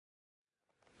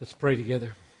Let's pray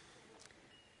together.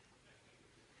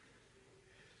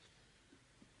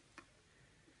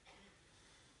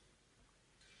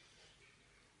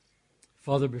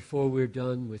 Father, before we're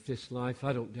done with this life,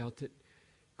 I don't doubt that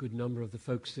a good number of the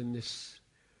folks in this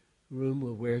room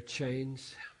will wear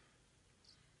chains.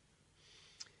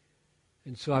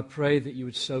 And so I pray that you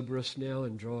would sober us now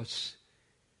and draw us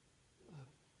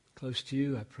close to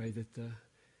you. I pray that the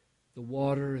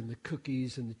water and the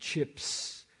cookies and the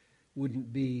chips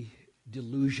wouldn't be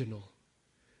delusional.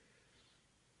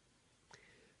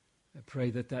 I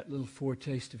pray that that little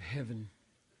foretaste of heaven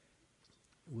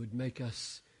would make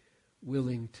us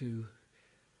willing to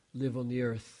live on the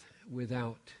earth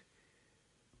without,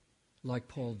 like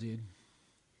Paul did.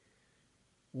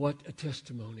 What a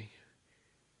testimony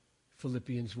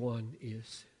Philippians 1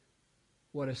 is.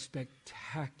 What a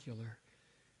spectacular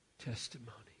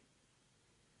testimony.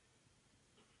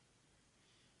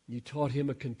 You taught him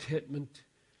a contentment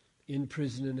in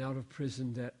prison and out of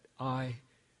prison that I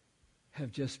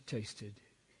have just tasted.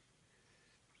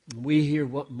 We here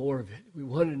want more of it. We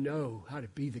want to know how to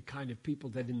be the kind of people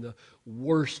that in the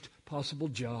worst possible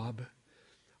job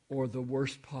or the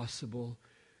worst possible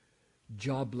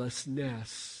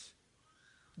joblessness,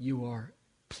 you are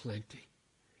plenty.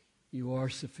 You are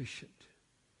sufficient.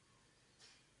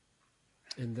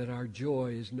 And that our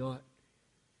joy is not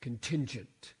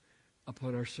contingent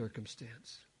upon our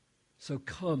circumstance. So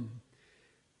come,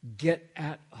 get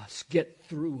at us, get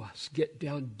through us, get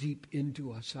down deep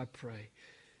into us, I pray,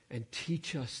 and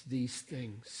teach us these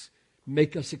things.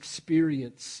 Make us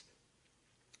experience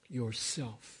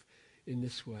yourself in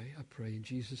this way, I pray in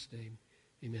Jesus' name.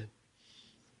 Amen.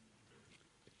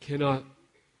 Cannot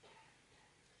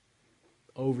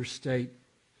overstate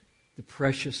the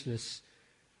preciousness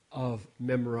of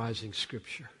memorizing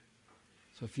Scripture.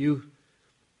 So if you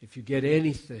get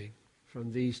anything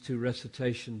from these two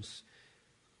recitations,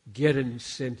 get an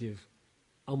incentive.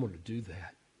 I'm going to do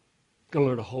that. I'm going to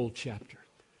learn a whole chapter.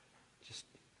 If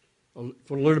you want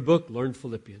to learn a book, learn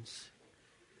Philippians.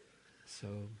 So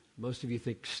most of you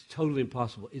think it's totally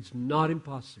impossible. It's not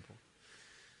impossible.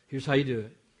 Here's how you do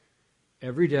it.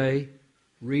 Every day,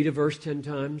 read a verse 10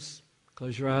 times,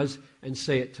 close your eyes, and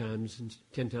say it 10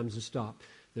 times and stop.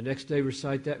 The next day,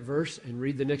 recite that verse and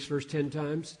read the next verse 10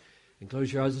 times, and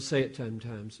close your eyes and say it 10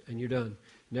 times, and you're done.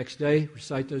 Next day,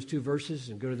 recite those two verses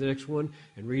and go to the next one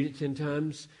and read it 10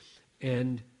 times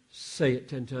and say it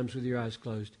 10 times with your eyes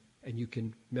closed. And you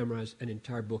can memorize an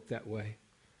entire book that way.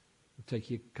 It'll take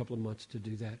you a couple of months to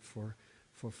do that for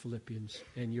Philippians,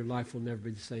 and your life will never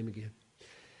be the same again.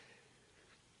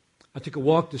 I took a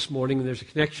walk this morning, and there's a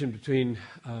connection between,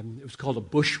 it was called a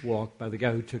bush walk by the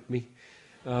guy who took me.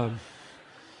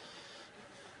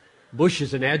 Bush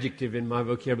is an adjective in my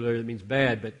vocabulary that means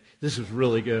bad, but this was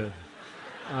really good.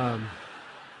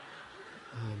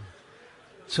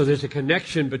 So there's a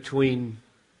connection between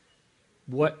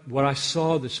what I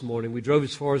saw this morning. We drove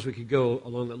as far as we could go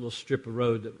along that little strip of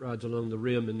road that rides along the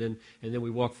rim, and then we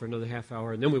walked for another half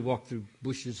hour, and then we walked through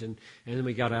bushes, and then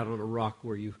we got out on a rock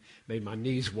where you made my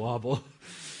knees wobble.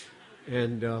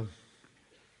 And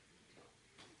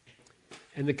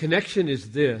the connection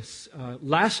is this.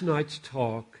 Last night's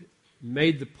talk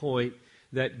made the point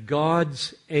that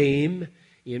God's aim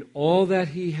in all that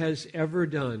He has ever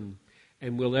done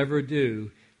and will ever do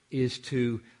is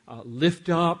to lift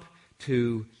up,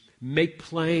 to make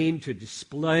plain, to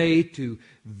display, to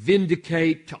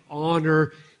vindicate, to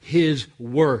honor His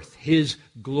worth, His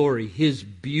glory, His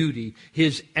beauty,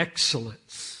 His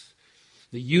excellence.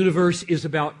 The universe is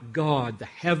about God. The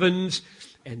heavens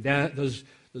and those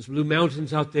blue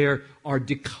mountains out there are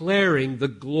declaring the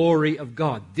glory of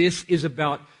God. This is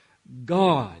about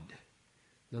God.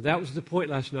 Now that was the point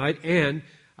last night, and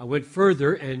I went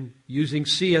further and using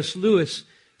C.S. Lewis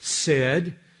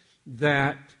said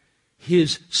that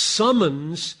His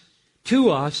summons to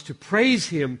us to praise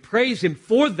Him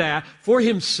for that, for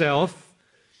Himself,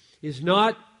 is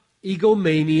not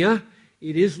egomania,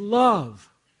 it is love.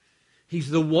 He's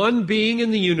the one being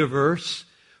in the universe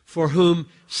for whom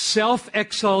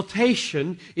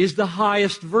self-exaltation is the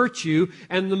highest virtue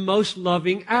and the most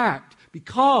loving act.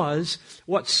 Because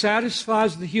what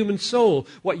satisfies the human soul,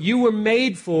 what you were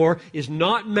made for, is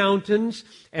not mountains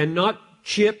and not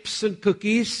chips and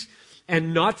cookies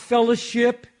and not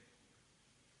fellowship.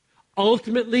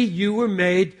 Ultimately, you were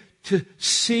made to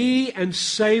see and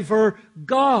savor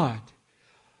God.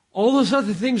 All those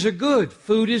other things are good.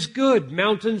 Food is good.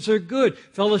 Mountains are good.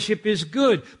 Fellowship is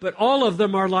good. But all of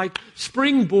them are like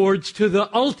springboards to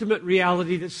the ultimate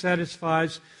reality that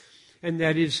satisfies, and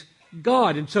that is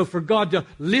God. And so for God to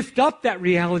lift up that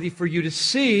reality for you to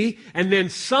see and then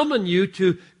summon you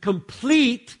to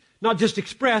complete, not just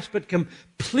express, but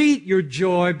complete your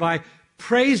joy by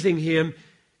praising Him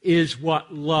is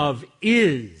what love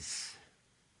is.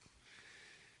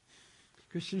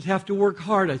 Christians have to work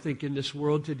hard, I think, in this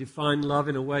world to define love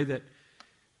in a way that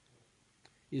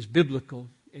is biblical,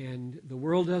 and the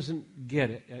world doesn't get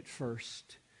it at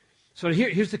first. So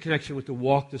here's the connection with the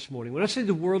walk this morning. When I say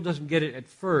the world doesn't get it at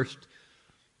first,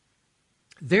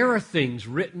 there are things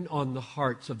written on the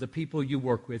hearts of the people you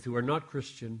work with who are not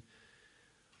Christian,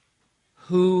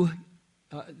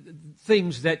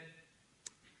 things that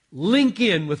link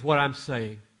in with what I'm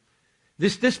saying.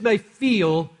 This may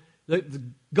feel,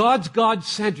 God's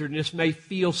God-centeredness may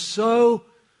feel so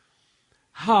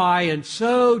high and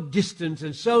so distant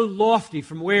and so lofty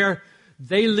from where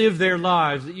they live their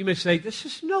lives that you may say, there's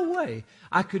just no way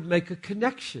I could make a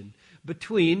connection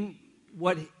between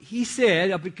what he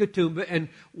said up in Katoomba and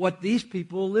what these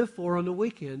people live for on the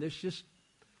weekend. There's just,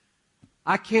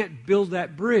 I can't build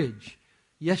that bridge.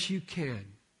 Yes, you can.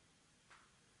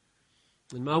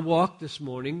 And my walk this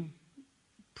morning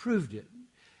proved it.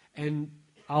 And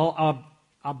I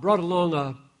brought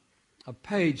along a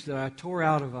page that I tore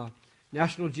out of a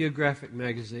National Geographic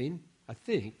magazine, I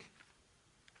think.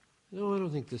 No, I don't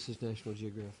think this is National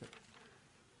Geographic.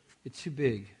 It's too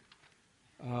big.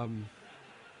 I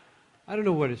don't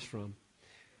know what it's from.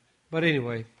 But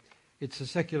anyway, it's a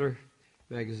secular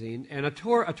magazine. And I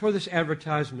tore this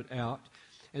advertisement out.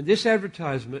 And this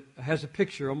advertisement has a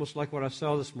picture, almost like what I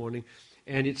saw this morning,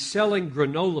 and it's selling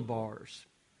granola bars.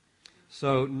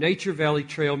 So, Nature Valley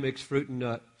Trail Mix Fruit and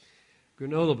Nut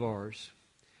granola bars.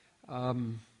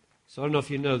 So I don't know if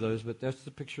you know those, but that's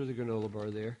the picture of the granola bar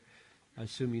there. I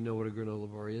assume you know what a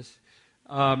granola bar is.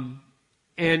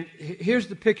 And here's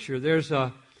the picture. This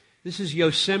is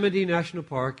Yosemite National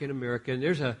Park in America, and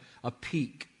there's a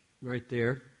peak right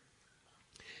there.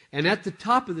 And at the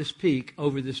top of this peak,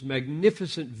 over this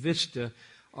magnificent vista,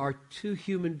 are two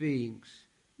human beings,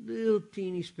 little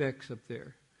teeny specks up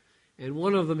there. And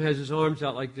one of them has his arms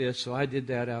out like this, so I did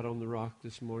that out on the rock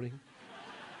this morning.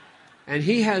 And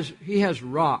he has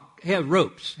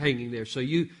ropes hanging there, so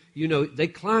you know they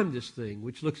climb this thing,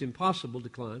 which looks impossible to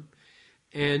climb.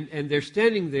 And they're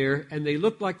standing there, and they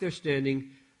look like they're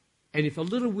standing, and if a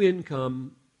little wind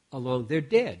come along, they're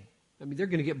dead. I mean, they're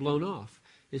going to get blown off.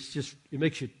 It's just, it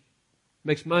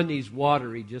makes my knees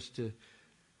watery just to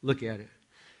look at it.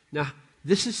 Now,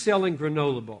 this is selling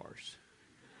granola bars.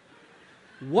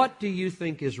 What do you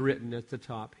think is written at the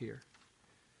top here?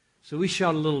 So we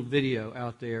shot a little video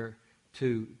out there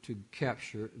to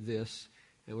capture this,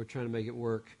 and we're trying to make it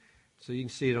work. So you can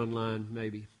see it online,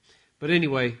 maybe. But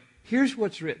anyway, here's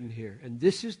what's written here. And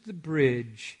this is the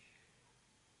bridge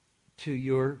to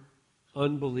your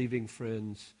unbelieving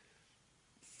friends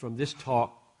from this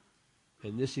talk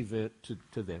and this event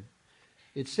to them.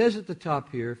 It says at the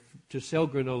top here, to sell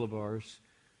granola bars,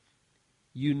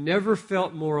 you never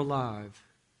felt more alive.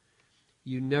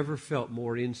 You never felt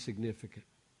more insignificant.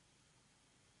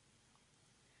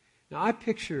 Now, I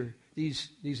picture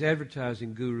these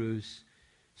advertising gurus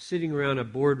sitting around a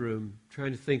boardroom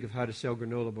trying to think of how to sell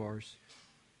granola bars.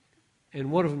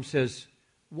 And one of them says,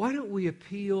 why don't we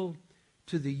appeal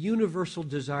to the universal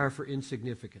desire for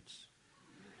insignificance?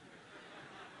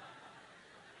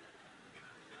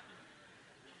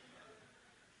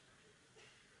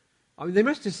 I mean, they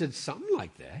must have said something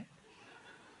like that.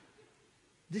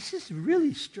 This is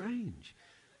really strange.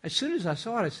 As soon as I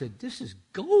saw it, I said, this is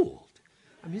gold.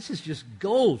 I mean, this is just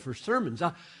gold for sermons.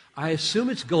 I assume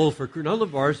it's gold for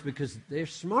granola bars because they're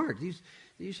smart.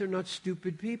 These are not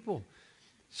stupid people.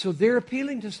 So they're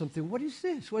appealing to something. What is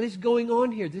this? What is going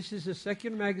on here? This is a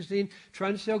secular magazine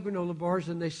trying to sell granola bars,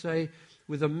 and they say,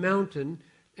 with a mountain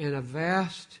and a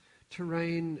vast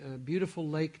terrain, a beautiful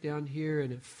lake down here,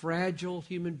 and a fragile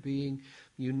human being,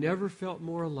 you never felt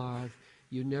more alive.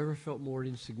 You never felt more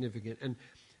insignificant. And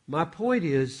my point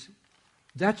is,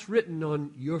 that's written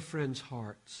on your friends'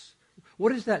 hearts.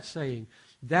 What is that saying?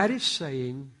 That is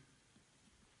saying,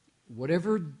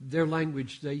 whatever their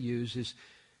language they use, is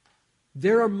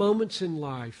there are moments in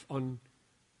life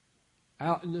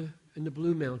out in the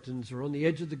Blue Mountains or on the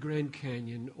edge of the Grand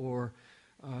Canyon or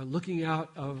looking out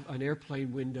of an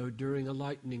airplane window during a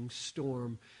lightning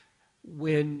storm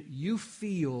when you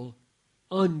feel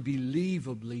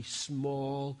unbelievably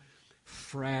small,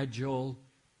 fragile,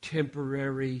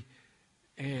 temporary,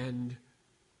 and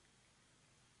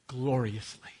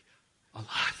gloriously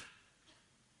alive.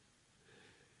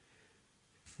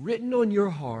 Written on your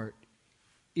heart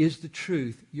is the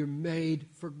truth. You're made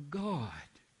for God.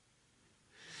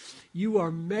 You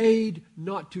are made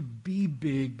not to be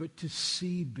big, but to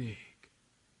see big.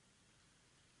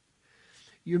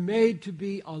 You're made to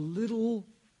be a little,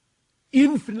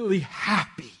 infinitely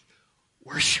happy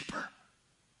worshiper.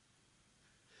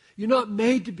 You're not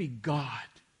made to be God.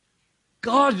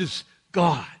 God is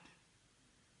God.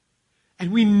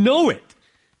 And we know it.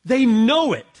 They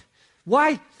know it.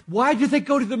 Why do they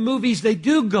go to the movies they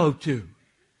do go to?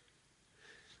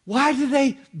 Why do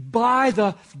they buy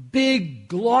the big,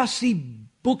 glossy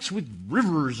books with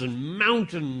rivers and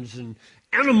mountains and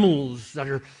animals that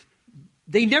are...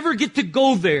 They never get to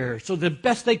go there, so the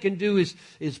best they can do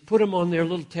is put them on their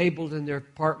little table in their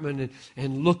apartment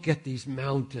and look at these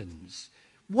mountains.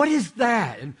 What is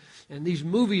that? And these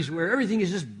movies where everything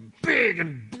is just big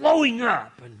and blowing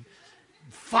up and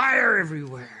fire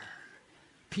everywhere.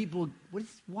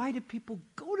 Why do people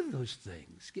go to those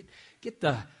things? Get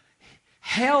the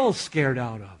hell scared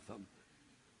out of them.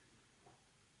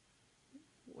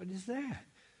 What is that?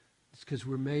 It's because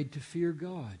we're made to fear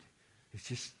God. It's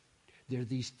just... There are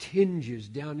these tinges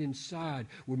down inside.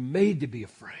 We're made to be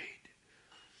afraid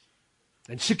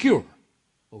and secure.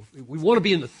 We want to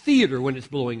be in the theater when it's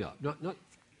blowing up, not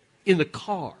in the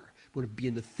car. We want to be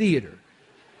in the theater.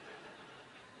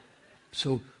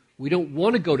 So we don't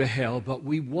want to go to hell, but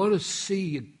we want to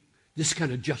see this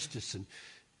kind of justice and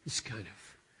this kind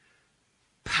of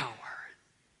power.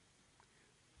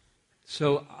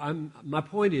 So my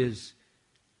point is,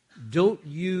 don't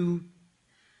you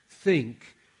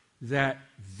think that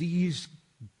these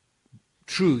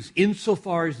truths,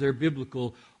 insofar as they're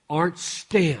biblical, aren't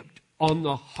stamped on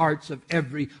the hearts of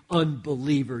every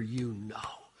unbeliever you know?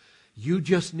 You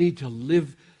just need to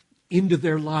live into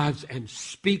their lives and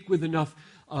speak with enough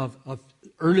of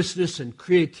earnestness and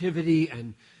creativity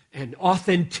and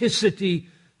authenticity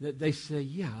that they say,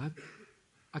 yeah,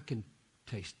 I can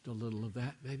taste a little of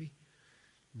that maybe.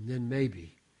 And then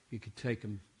maybe you could take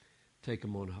them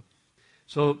on up.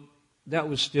 So that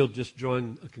was still just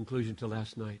drawing a conclusion to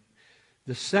last night.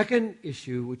 The second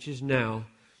issue, which is now,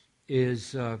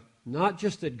 is not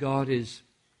just that God is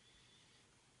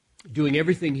doing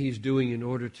everything He's doing in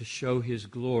order to show His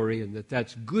glory, and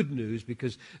that's good news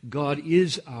because God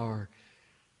is our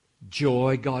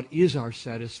joy. God is our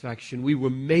satisfaction. We were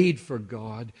made for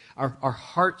God. Our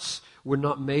hearts were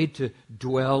not made to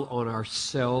dwell on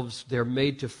ourselves. They're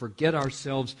made to forget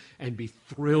ourselves and be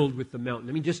thrilled with the mountain.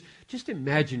 I mean, just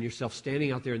imagine yourself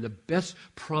standing out there in the best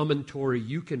promontory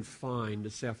you can find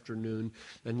this afternoon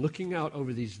and looking out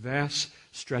over these vast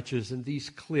stretches and these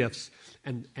cliffs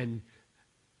and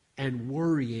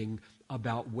worrying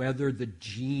about whether the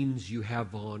jeans you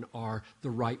have on are the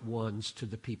right ones to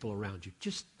the people around you.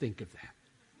 Just think of that.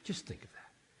 Just think of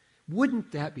that.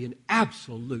 Wouldn't that be an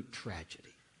absolute tragedy?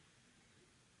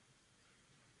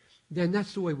 Then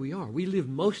that's the way we are. We live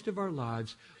most of our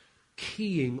lives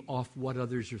keying off what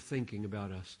others are thinking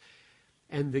about us.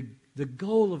 And the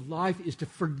goal of life is to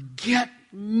forget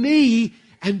me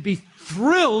and be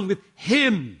thrilled with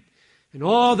Him and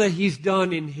all that He's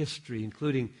done in history,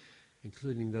 including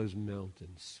those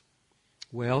mountains.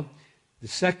 Well, the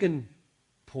second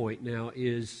point now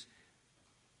is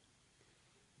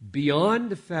beyond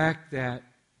the fact that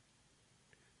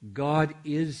God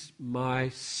is my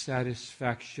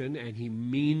satisfaction and He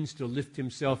means to lift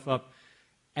Himself up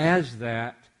as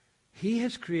that, He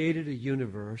has created a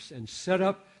universe and set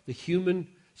up the human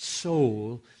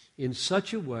soul in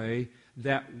such a way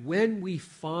that when we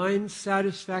find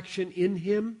satisfaction in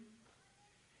Him,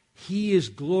 He is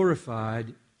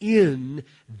glorified in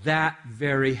that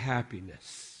very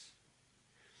happiness.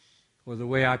 Or the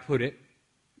way I put it,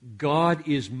 God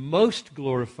is most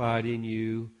glorified in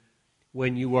you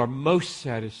when you are most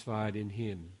satisfied in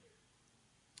Him.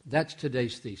 That's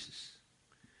today's thesis.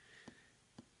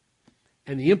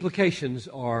 And the implications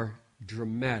are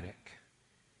dramatic.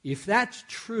 If that's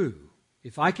true,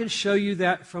 if I can show you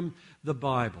that from the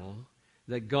Bible,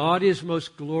 that God is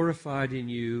most glorified in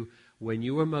you when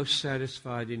you are most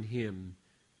satisfied in Him,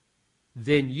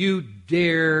 then you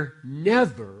dare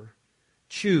never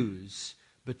choose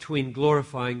between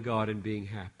glorifying God and being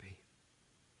happy.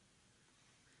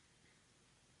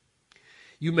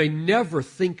 You may never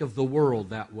think of the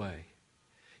world that way.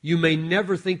 You may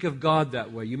never think of God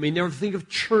that way. You may never think of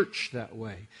church that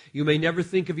way. You may never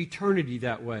think of eternity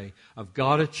that way. I've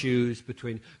got to choose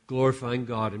between glorifying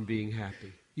God and being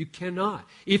happy. You cannot.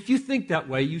 If you think that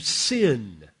way, you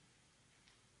sin.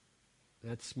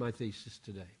 That's my thesis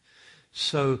today.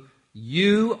 So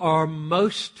you are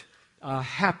most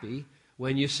happy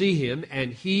when you see Him,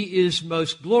 and He is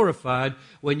most glorified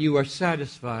when you are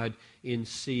satisfied in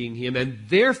seeing Him. And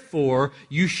therefore,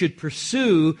 you should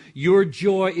pursue your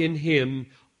joy in Him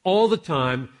all the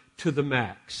time to the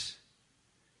max.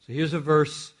 So here's a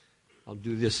verse. I'll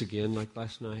do this again like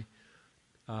last night.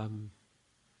 Psalm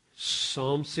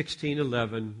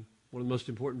 16:11, one of the most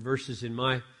important verses in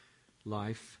my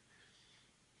life.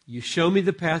 You show me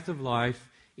the path of life.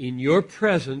 In your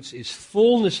presence is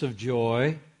fullness of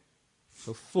joy.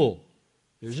 So full.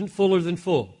 There isn't fuller than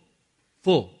full.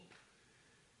 Full.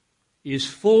 Is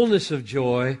fullness of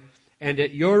joy, and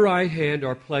at your right hand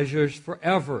are pleasures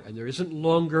forever. And there isn't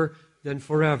longer than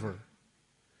forever.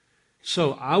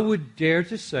 So I would dare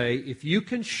to say, if you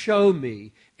can show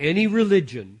me any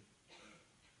religion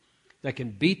that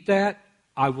can beat that,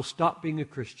 I will stop being a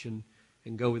Christian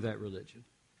and go with that religion.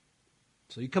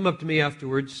 So you come up to me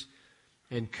afterwards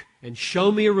and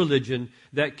show me a religion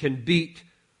that can beat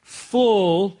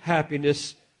full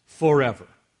happiness forever.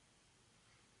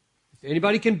 If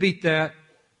anybody can beat that,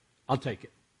 I'll take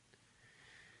it.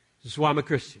 This is why I'm a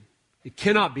Christian. It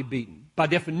cannot be beaten. By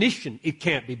definition, it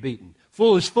can't be beaten.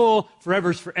 Full is full,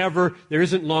 forever is forever. There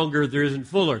isn't longer, there isn't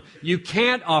fuller. You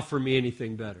can't offer me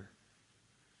anything better.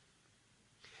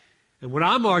 And what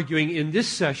I'm arguing in this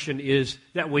session is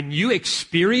that when you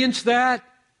experience that,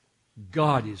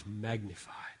 God is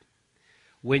magnified.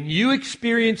 When you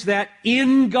experience that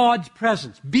in God's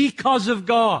presence, because of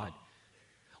God,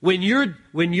 when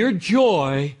your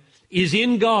joy is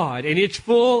in God, and it's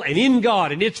full, and in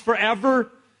God, and it's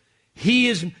forever, He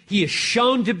is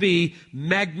shown to be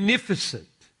magnificent.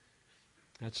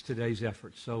 That's today's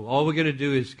effort. So all we're going to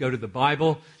do is go to the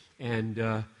Bible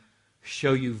and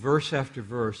show you verse after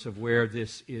verse of where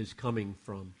this is coming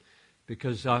from.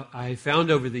 Because I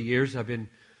found over the years, I've been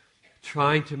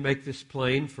trying to make this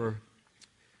plain since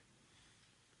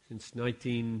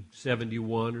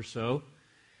 1971 or so.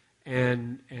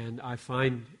 And I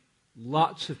find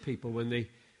lots of people, when they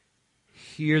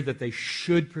hear that they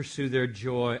should pursue their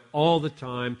joy all the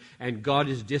time, and God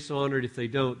is dishonored if they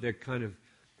don't, they're kind of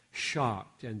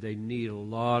shocked, and they need a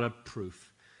lot of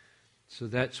proof. So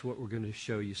that's what we're going to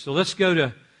show you. So let's go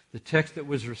to the text that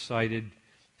was recited,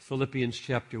 Philippians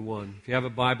chapter 1. If you have a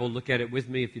Bible, look at it with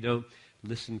me. If you don't,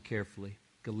 listen carefully.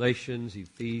 Galatians,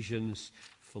 Ephesians,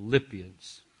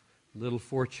 Philippians. Little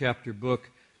 4-chapter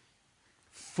book,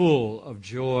 full of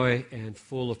joy and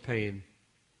full of pain,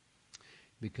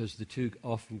 because the two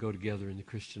often go together in the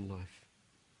Christian life.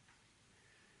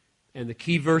 And the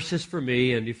key verses for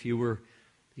me, and if you were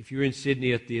in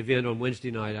Sydney at the event on Wednesday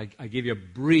night, I gave you a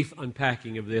brief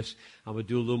unpacking of this. I'm going to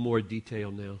do a little more detail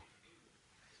now.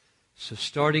 So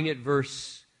starting at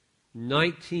verse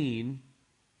 19,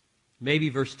 maybe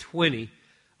verse 20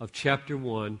 of chapter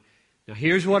 1. Now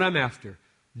here's what I'm after.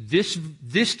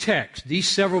 This text, these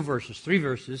several verses, 3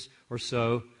 verses or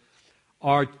so,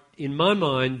 are, in my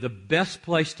mind, the best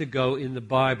place to go in the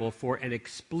Bible for an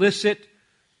explicit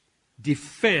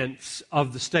defense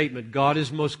of the statement, God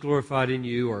is most glorified in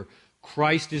you, or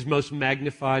Christ is most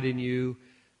magnified in you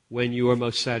when you are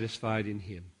most satisfied in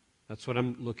Him. That's what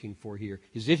I'm looking for here.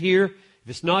 Is it here? If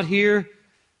it's not here,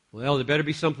 well, there better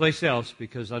be someplace else,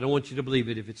 because I don't want you to believe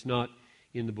it if it's not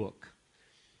in the book.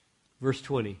 Verse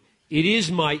 20. It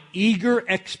is my eager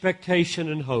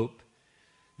expectation and hope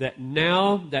that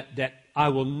now that I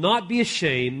will not be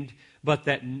ashamed, but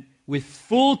that with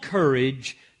full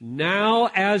courage, now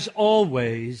as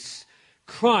always,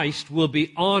 Christ will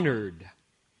be honored.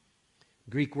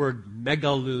 Greek word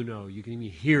megaluno. You can even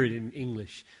hear it in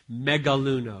English.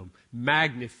 Megaluno.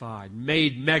 Magnified.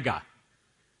 Made mega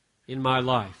in my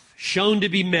life. Shown to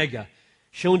be mega.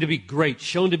 Shown to be great.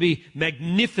 Shown to be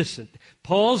magnificent.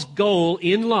 Paul's goal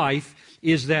in life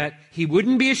is that he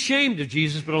wouldn't be ashamed of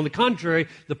Jesus, but on the contrary,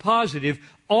 the positive,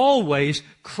 always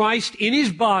Christ in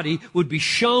His body would be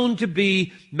shown to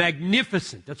be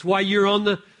magnificent. That's why you're on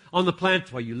the planet.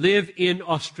 That's why you live in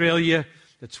Australia.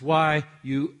 That's why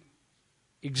you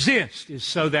exist, is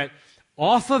so that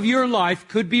off of your life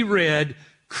could be read,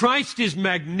 Christ is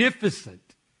magnificent.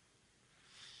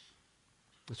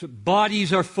 That's what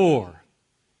bodies are for.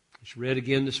 It's read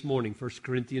again this morning, 1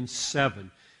 Corinthians 7.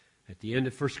 At the end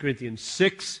of 1 Corinthians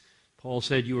 6, Paul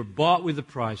said, you were bought with a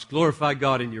price. Glorify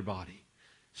God in your body.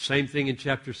 Same thing in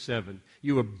chapter 7.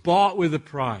 You were bought with a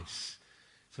price.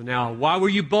 So now, why were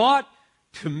you bought?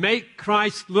 To make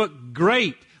Christ look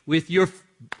great with your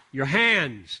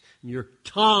hands, your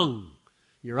tongue,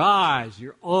 your eyes,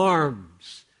 your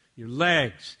arms, your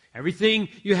legs. Everything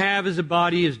you have as a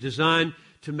body is designed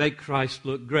to make Christ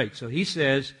look great. So he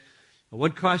says, I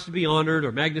want Christ to be honored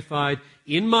or magnified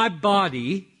in my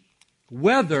body,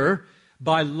 whether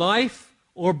by life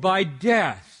or by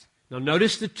death. Now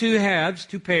notice the two halves,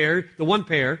 the one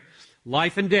pair,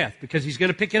 life and death, because he's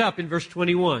going to pick it up in verse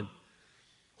 21.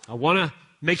 I want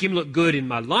make him look good in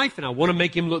my life, and I want to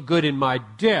make him look good in my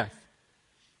death.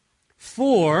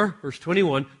 For, verse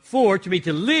 21, for to me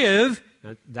to live,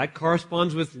 that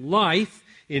corresponds with life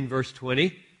in verse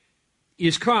 20,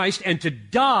 is Christ, and to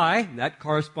die, that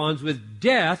corresponds with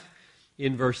death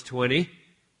in verse 20,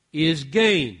 is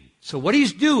gain. So what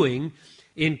he's doing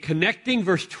in connecting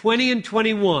verse 20 and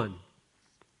 21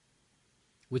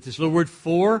 with this little word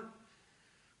for,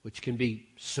 which can be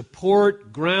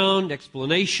support, ground,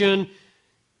 explanation,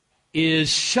 is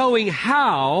showing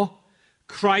how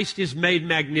Christ is made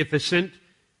magnificent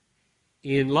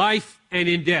in life and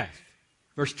in death.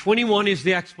 Verse 21 is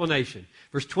the explanation.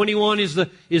 Verse 21 is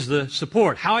the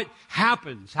support, how it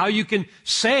happens, how you can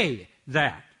say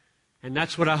that. And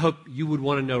that's what I hope you would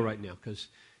want to know right now, because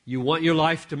you want your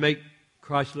life to make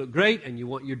Christ look great, and you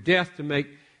want your death to make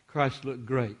Christ look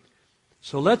great.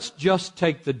 So let's just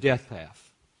take the death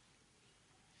half.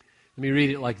 Let me read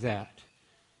it like that.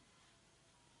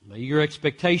 My eager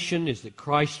expectation is that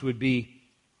Christ would be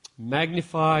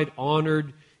magnified,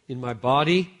 honored in my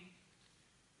body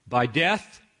by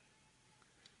death,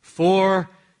 for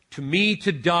to me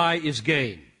to die is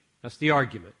gain. That's the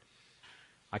argument.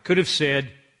 I could have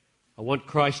said, I want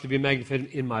Christ to be magnified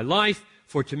in my life,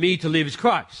 for to me to live is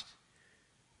Christ.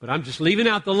 But I'm just leaving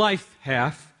out the life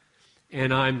half,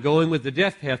 and I'm going with the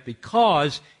death half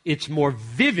because it's more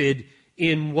vivid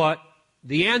in what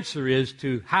the answer is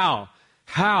to how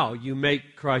you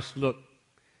make Christ look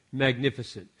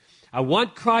magnificent. I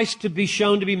want Christ to be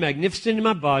shown to be magnificent in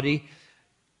my body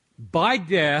by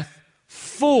death,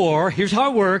 for, here's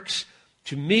how it works,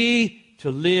 to me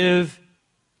to live,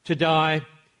 to die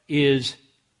is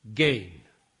gain.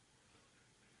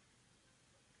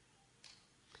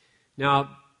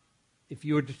 Now, if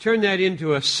you were to turn that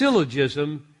into a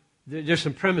syllogism, there's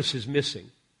some premises missing.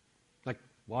 Like,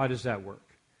 why does that work?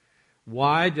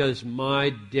 Why does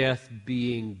my death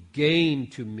being gain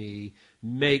to me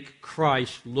make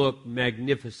Christ look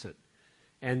magnificent?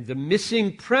 And the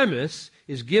missing premise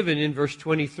is given in verse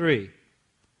 23.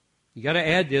 You got to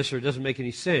add this or it doesn't make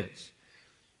any sense.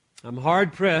 I'm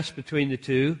hard pressed between the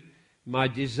two. My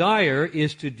desire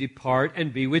is to depart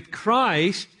and be with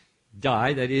Christ,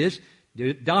 die, that is,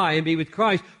 die and be with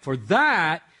Christ, for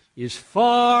that is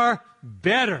far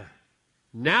better.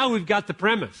 Now we've got the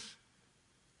premise.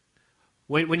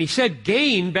 When he said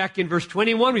gain back in verse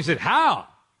 21, he said, how?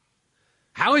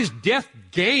 How is death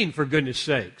gain, for goodness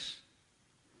sakes?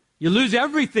 You lose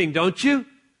everything, don't you?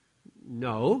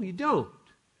 No, you don't.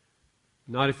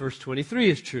 Not if verse 23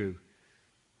 is true.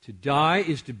 To die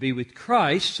is to be with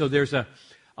Christ, so there's a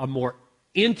more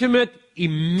intimate,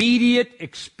 immediate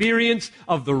experience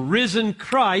of the risen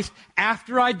Christ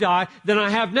after I die than I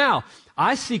have now.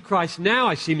 I see Christ now.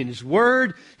 I see Him in His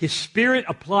Word. His Spirit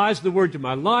applies the Word to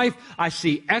my life. I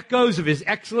see echoes of His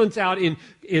excellence out in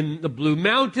the Blue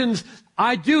Mountains.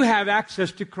 I do have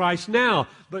access to Christ now,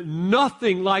 but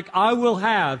nothing like I will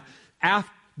have after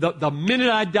the minute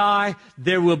I die.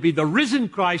 There will be the risen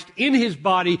Christ in His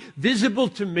body, visible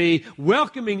to me,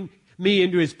 welcoming me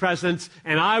into His presence,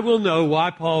 and I will know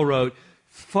why Paul wrote,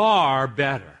 far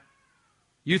better.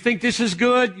 You think this is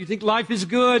good? You think life is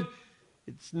good?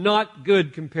 It's not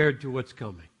good compared to what's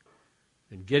coming.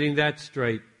 And getting that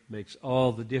straight makes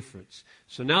all the difference.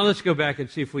 So now let's go back and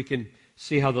see if we can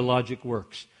see how the logic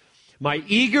works. My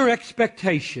eager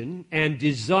expectation and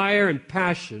desire and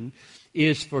passion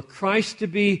is for Christ to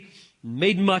be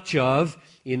made much of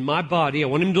in my body. I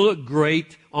want Him to look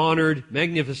great, honored,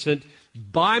 magnificent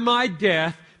by my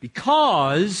death,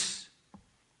 because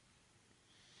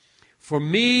for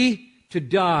me to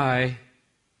die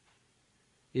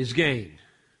is gain.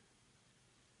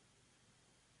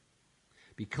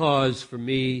 Because for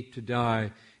me to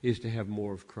die is to have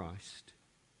more of Christ.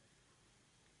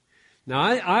 Now,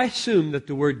 I assume that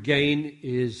the word gain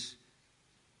is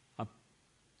a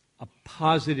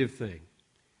positive thing.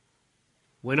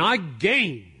 When I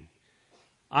gain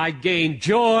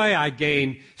joy, I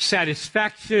gain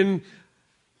satisfaction,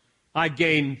 I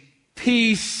gain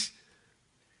peace,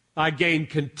 I gain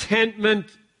contentment.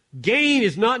 Gain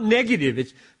is not negative,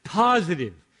 it's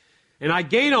positive. And I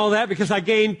gain all that because I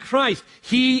gain Christ.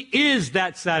 He is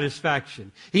that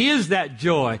satisfaction. He is that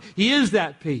joy. He is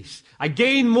that peace. I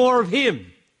gain more of Him.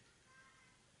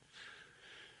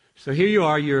 So here you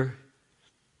are, you're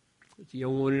a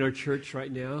young woman in our church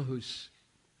right now who's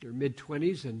in her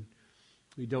mid-20s, and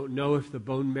we don't know if the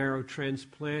bone marrow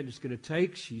transplant is going to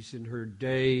take. She's in her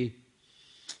day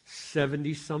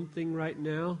 70-something right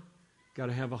now. Got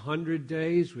to have 100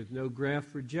 days with no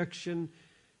graft rejection,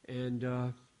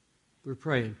 and we're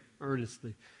praying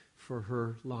earnestly for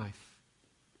her life.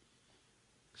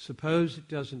 Suppose it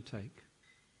doesn't take.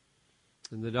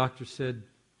 And the doctor said,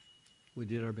 we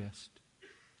did our best.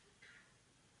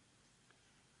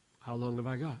 How long have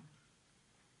I got?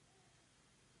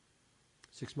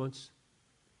 6 months?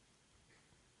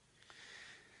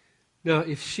 Now,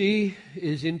 if she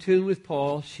is in tune with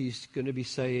Paul, she's going to be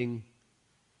saying,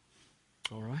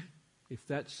 all right, if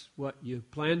that's what you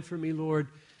planned for me, Lord,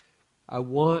 I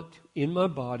want in my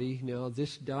body, now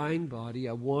this dying body,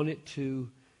 I want it to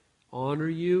honor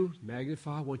you,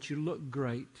 magnify. I want you to look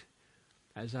great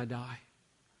as I die.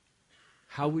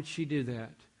 How would she do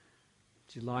that?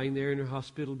 She's lying there in her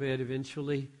hospital bed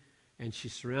eventually, and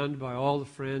she's surrounded by all the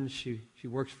friends. She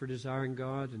works for Desiring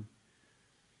God, and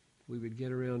we would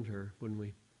get around her, wouldn't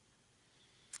we?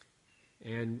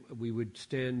 And we would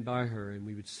stand by her, and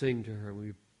we would sing to her, and we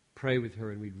would pray with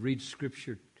her, and we'd read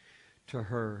Scripture to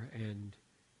her. And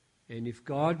if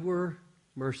God were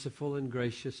merciful and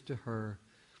gracious to her,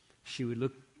 she would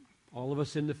look all of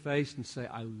us in the face and say,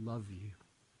 I love you.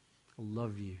 I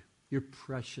love you. You're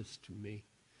precious to me.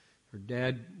 Her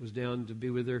dad was down to be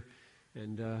with her,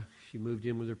 and she moved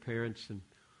in with her parents, and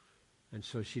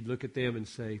so she'd look at them and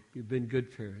say, you've been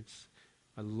good parents.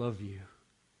 I love you.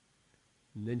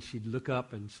 And then she'd look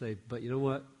up and say, but you know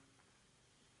what?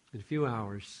 In a few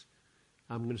hours,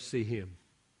 I'm going to see him.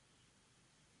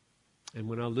 And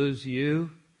when I lose you,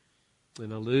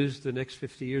 and I lose the next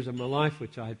 50 years of my life,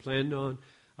 which I had planned on,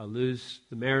 I lose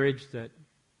the marriage that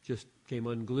just came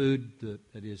unglued,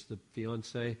 that is the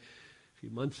fiancé, a few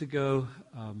months ago,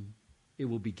 it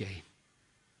will be gain.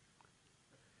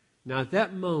 Now at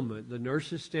that moment, the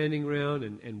nurses standing around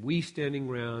and we standing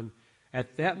around,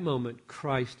 at that moment,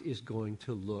 Christ is going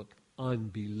to look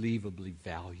unbelievably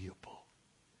valuable.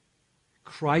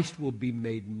 Christ will be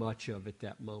made much of at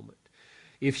that moment.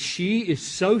 If she is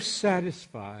so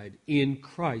satisfied in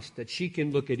Christ that she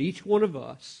can look at each one of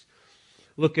us,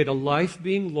 look at a life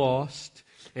being lost,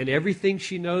 and everything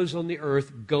she knows on the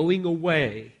earth going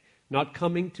away, not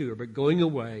coming to her, but going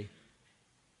away,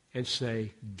 and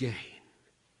say, gain.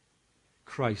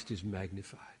 Christ is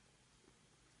magnified.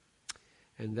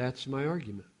 And that's my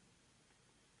argument.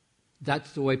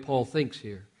 That's the way Paul thinks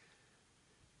here.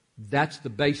 That's the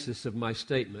basis of my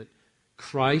statement.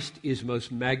 Christ is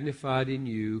most magnified in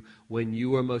you when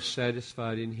you are most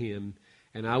satisfied in Him.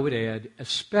 And I would add,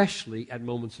 especially at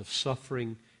moments of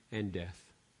suffering and death.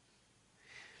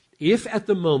 If at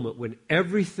the moment when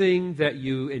everything that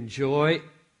you enjoy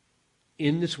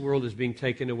in this world is being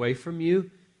taken away from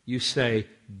you, you say,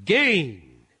 gain.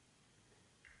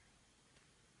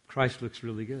 Christ looks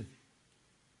really good.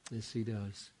 Yes, He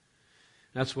does.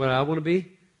 That's what I want to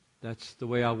be. That's the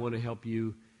way I want to help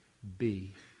you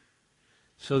be.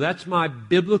 So that's my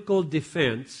biblical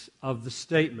defense of the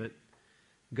statement,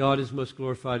 God is most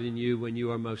glorified in you when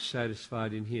you are most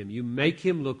satisfied in Him. You make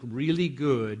Him look really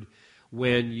good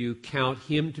when you count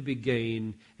Him to be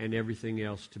gain and everything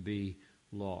else to be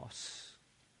loss.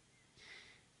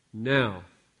 Now,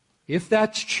 if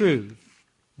that's true,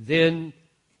 then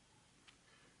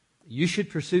you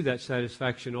should pursue that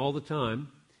satisfaction all the time.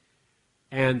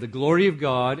 And the glory of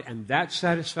God and that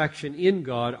satisfaction in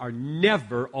God are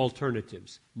never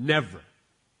alternatives. Never.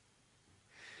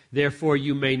 Therefore,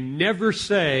 you may never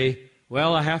say,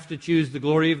 well, I have to choose the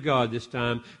glory of God this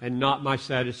time and not my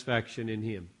satisfaction in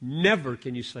Him. Never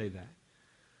can you say that.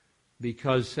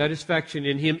 Because satisfaction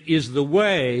in Him is the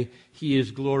way He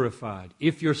is glorified.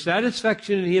 If your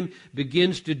satisfaction in Him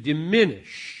begins to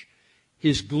diminish,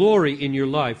 His glory in your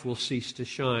life will cease to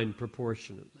shine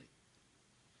proportionately.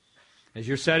 As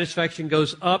your satisfaction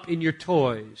goes up in your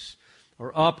toys,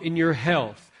 or up in your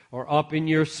health, or up in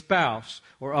your spouse,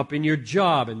 or up in your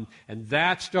job, and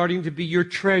that's starting to be your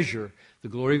treasure, the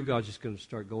glory of God is just going to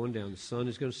start going down. The sun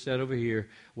is going to set over here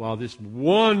while this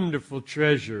wonderful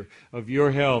treasure of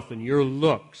your health and your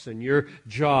looks and your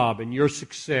job and your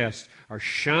success are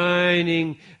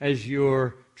shining as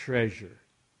your treasure.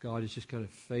 God is just kind of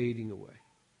fading away.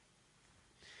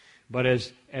 But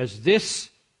as this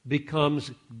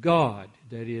becomes God,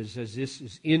 that is, as this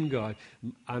is in God,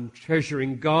 I'm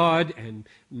treasuring God and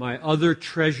my other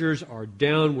treasures are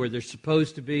down where they're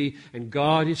supposed to be and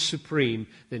God is supreme,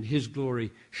 then His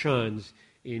glory shines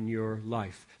in your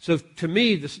life. So to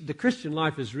me, the Christian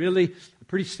life is really a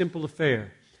pretty simple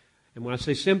affair. And when I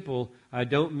say simple, I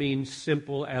don't mean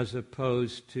simple as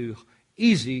opposed to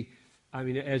easy. I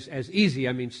mean, as easy,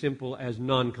 I mean simple as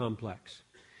non-complex.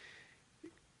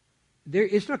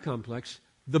 It's not complex.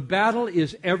 The battle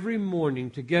is every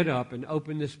morning to get up and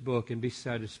open this book and be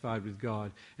satisfied with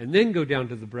God, and then go down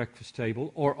to the breakfast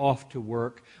table or off to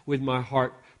work with my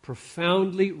heart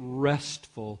profoundly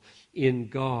restful in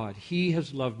God. He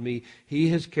has loved me. He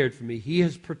has cared for me. He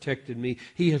has protected me.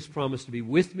 He has promised to be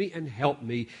with me and help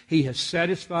me. He has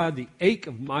satisfied the ache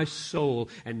of my soul,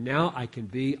 and now I can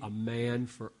be a man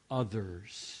for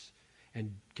others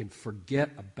and can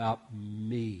forget about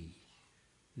me.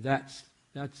 That's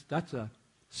a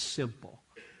simple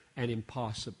and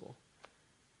impossible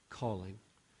calling.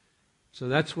 So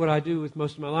that's what I do with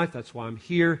most of my life. That's why I'm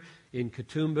here in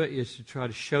Katoomba, is to try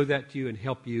to show that to you and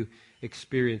help you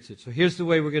experience it. So here's the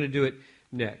way we're going to do it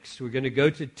next. We're going to go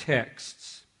to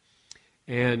texts.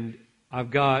 And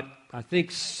I've got, I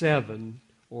think, 7,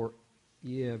 or,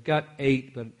 I've got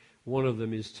 8, but one of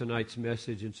them is tonight's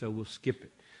message, and so we'll skip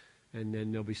it. And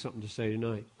then there'll be something to say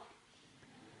tonight.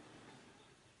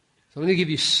 So I'm going to give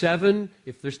you 7,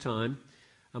 if there's time.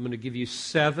 I'm going to give you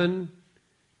 7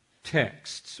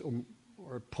 texts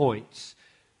or points.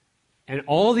 And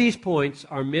all these points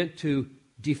are meant to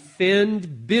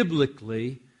defend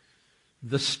biblically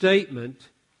the statement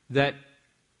that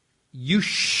you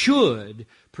should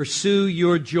pursue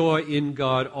your joy in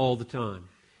God all the time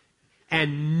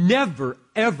and never,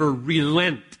 ever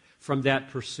relent from that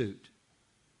pursuit.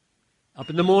 Up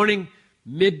in the morning,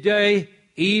 midday,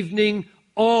 evening,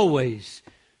 always,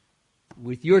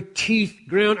 with your teeth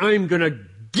ground, I'm going to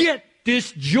get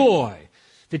this joy.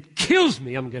 If it kills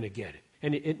me, I'm going to get it.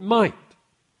 And it might.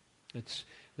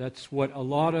 That's what a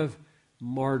lot of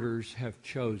martyrs have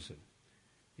chosen,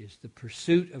 is the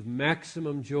pursuit of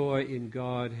maximum joy in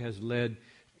God has led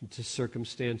to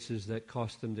circumstances that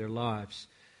cost them their lives.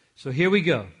 So here we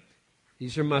go.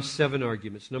 These are my 7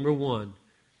 arguments. Number 1,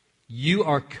 you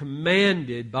are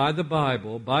commanded by the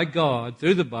Bible, by God,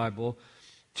 through the Bible,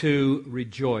 to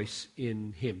rejoice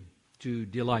in Him, to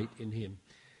delight in Him.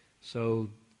 So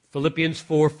Philippians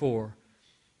 4:4,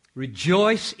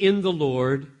 rejoice in the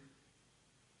Lord.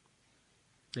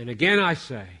 And again I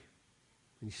say,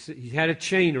 he had a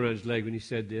chain around his leg when he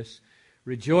said this,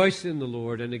 rejoice in the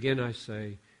Lord. And again I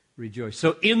say, rejoice.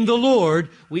 So in the Lord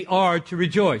we are to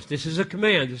rejoice. This is a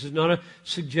command. This is not a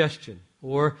suggestion.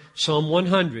 Or Psalm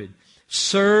 100,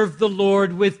 serve the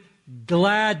Lord with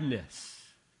gladness.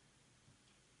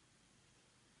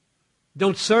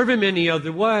 Don't serve Him any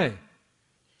other way.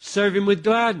 Serve Him with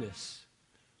gladness.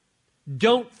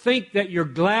 Don't think that your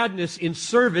gladness in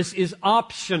service is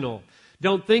optional.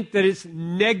 Don't think that it's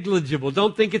negligible.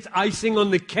 Don't think it's icing on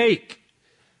the cake.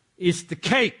 It's the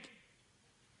cake.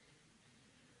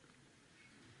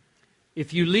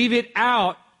 If you leave it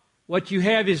out, what you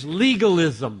have is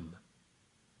legalism.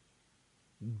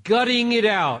 Gutting it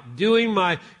out. Doing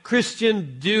my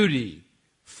Christian duty.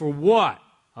 For what?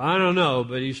 I don't know,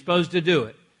 but you're supposed to do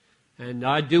it. And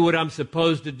I do what I'm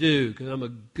supposed to do because I'm a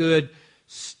good,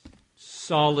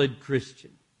 solid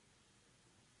Christian.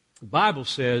 The Bible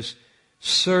says,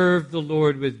 serve the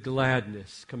Lord with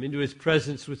gladness. Come into His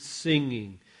presence with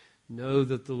singing. Know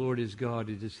that the Lord is God.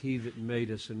 It is He that made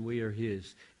us and we are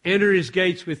His. Enter His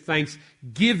gates with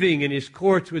thanksgiving and His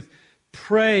courts with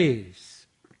praise.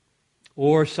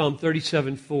 Or Psalm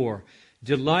 37:4,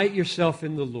 delight yourself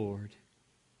in the Lord.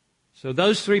 So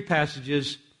those 3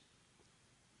 passages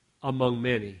among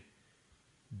many.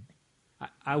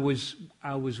 I was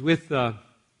with a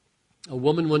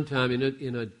woman one time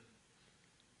in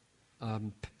a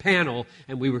panel,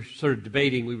 and we were sort of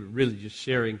debating. We were really just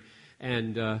sharing,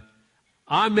 and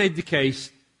I made the case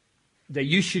that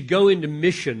you should go into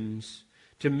missions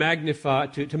to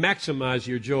maximize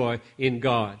your joy in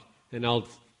God, and I'll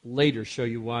later show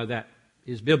you why that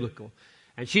is biblical.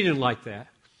 And she didn't like that.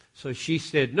 So she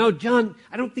said, no, John,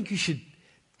 I don't think you should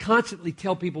constantly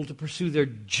tell people to pursue their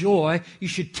joy. You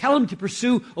should tell them to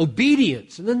pursue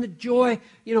obedience. And then the joy,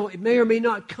 it may or may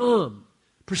not come.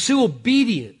 Pursue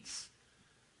obedience.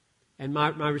 And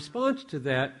my response to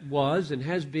that was, and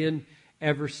has been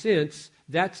ever since,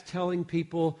 that's telling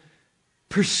people,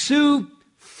 pursue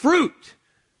fruit,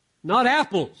 not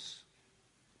apples.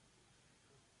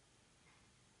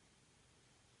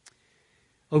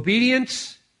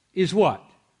 Obedience is what?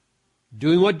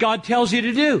 Doing what God tells you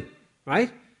to do,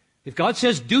 right? If God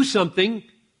says do something,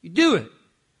 you do it.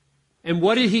 And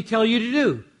what did He tell you to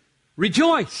do?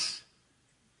 Rejoice.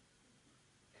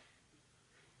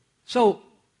 So,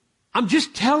 I'm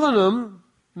just telling them,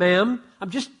 ma'am, I'm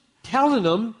just telling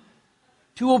them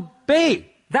to obey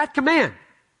that command.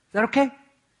 Is that okay?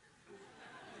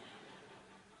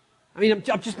 I mean,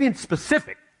 I'm just being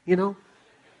specific, We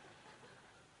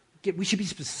should be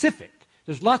specific.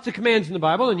 There's lots of commands in the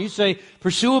Bible, and you say,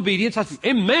 pursue obedience. I say,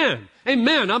 amen,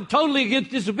 amen. I'm totally against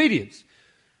disobedience.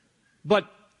 But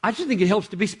I just think it helps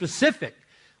to be specific.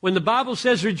 When the Bible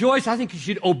says rejoice, I think you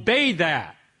should obey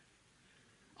that.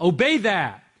 Obey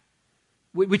that,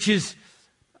 which is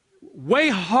way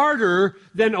harder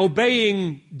than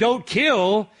obeying don't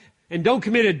kill and don't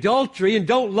commit adultery and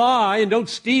don't lie and don't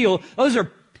steal. Those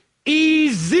are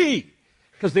easy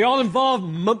because they all involve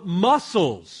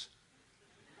muscles.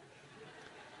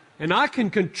 And I can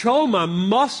control my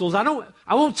muscles. I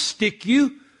won't stick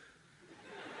you.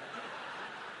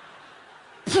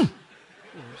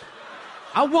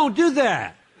 I won't do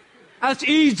that. That's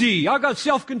easy. I got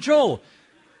self-control.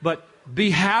 But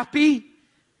be happy?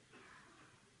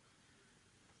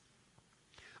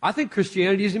 I think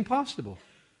Christianity is impossible.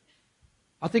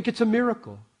 I think it's a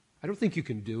miracle. I don't think you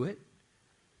can do it.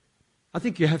 I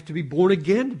think you have to be born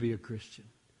again to be a Christian.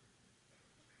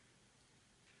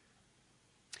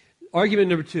 Argument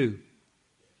number 2.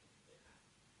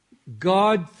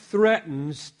 God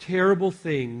threatens terrible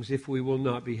things if we will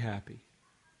not be happy.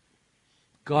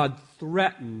 God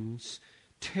threatens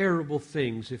terrible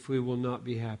things if we will not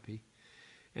be happy.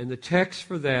 And the text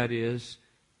for that is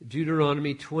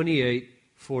Deuteronomy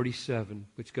 28:47,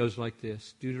 which goes like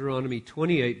this. Deuteronomy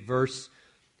 28, verse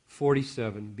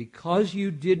 47. Because you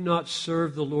did not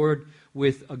serve the Lord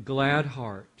with a glad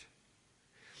heart,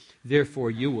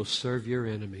 therefore you will serve your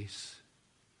enemies.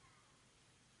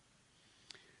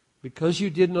 Because you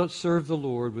did not serve the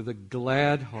Lord with a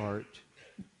glad heart,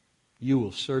 you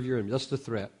will serve your enemies. That's the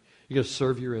threat. You're going to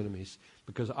serve your enemies.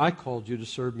 Because I called you to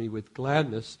serve me with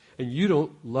gladness, and you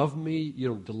don't love me, you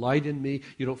don't delight in me,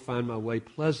 you don't find my way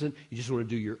pleasant, you just want to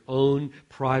do your own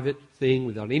private thing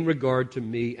without any regard to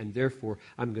me, and therefore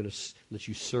I'm going to let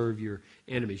you serve your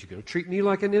enemies. You're going to treat me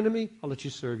like an enemy? I'll let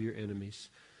you serve your enemies.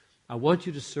 I want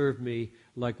you to serve me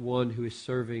like one who is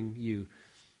serving you.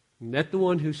 And let the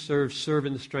one who serves serve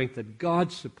in the strength that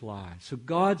God supplies. So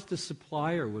God's the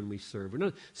supplier when we serve. We're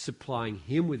not supplying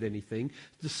Him with anything.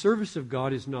 The service of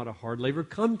God is not a hard labor.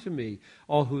 Come to me,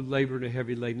 all who labor and are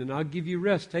heavy laden, and I'll give you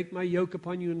rest. Take my yoke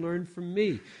upon you and learn from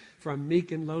me, for I'm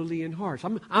meek and lowly in heart.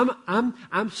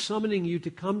 I'm summoning you to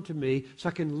come to me so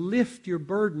I can lift your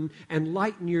burden and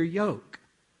lighten your yoke.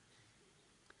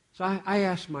 So I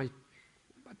asked about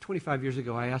 25 years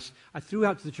ago, I threw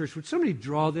out to the church, would somebody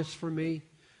draw this for me?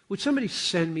 Would somebody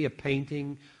send me a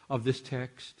painting of this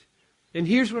text? And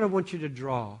here's what I want you to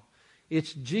draw.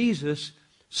 It's Jesus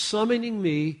summoning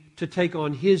me to take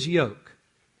on His yoke.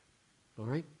 All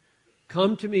right?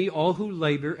 Come to me, all who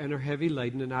labor and are heavy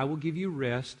laden, and I will give you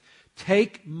rest.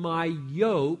 Take my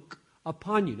yoke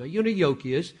upon you. Now, you know what a yoke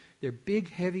is? They're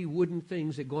big, heavy wooden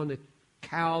things that go on the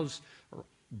cows or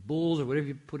bulls or whatever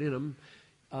you put in them.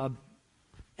 And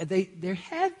they're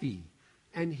heavy.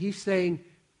 And He's saying,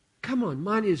 come on,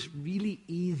 mine is really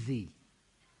easy.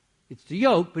 It's the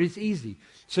yoke, but it's easy.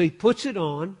 So He puts it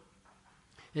on,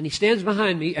 and He stands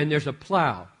behind me, and there's a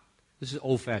plow. This is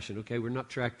old-fashioned, okay? We're not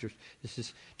tractors. This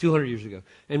is 200 years ago.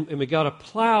 And we got a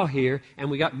plow here, and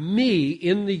we got me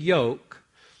in the yoke,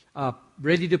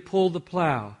 ready to pull the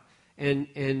plow.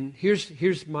 And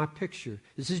here's my picture.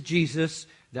 This is Jesus.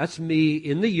 That's me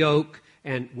in the yoke,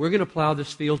 and we're going to plow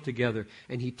this field together.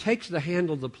 And He takes the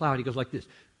handle of the plow, and He goes like this.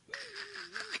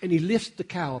 And He lifts the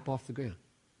cow up off the ground.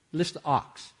 Lifts the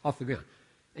ox off the ground.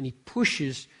 And He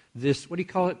pushes this, what do you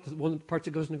call it? One of the parts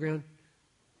that goes in the ground?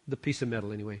 The piece of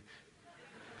metal, anyway.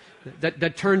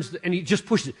 That turns, and He just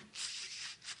pushes it.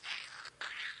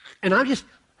 And I'm just...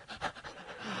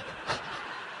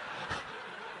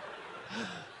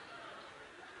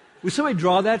 Would somebody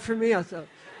draw that for me? I thought...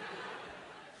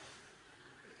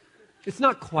 It's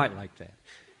not quite like that.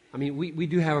 I mean, we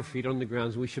do have our feet on the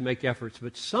ground, and we should make efforts.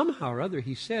 But somehow or other,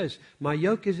 He says, my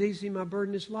yoke is easy, my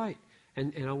burden is light.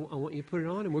 And I want you to put it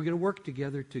on, and we're going to work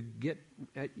together to get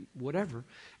at whatever.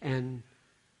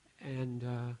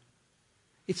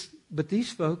 But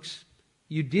these folks,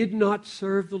 you did not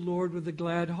serve the Lord with a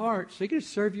glad heart, so you're going to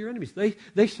serve your enemies.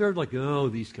 They served like, oh,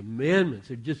 these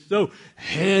commandments are just so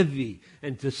heavy.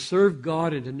 And to serve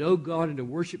God and to know God and to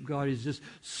worship God is just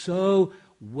so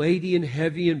weighty and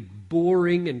heavy and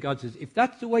boring. And God says, if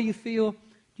that's the way you feel,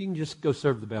 you can just go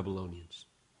serve the Babylonians.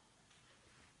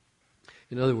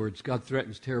 In other words, God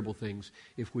threatens terrible things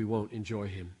if we won't enjoy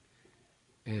Him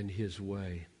and His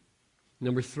way.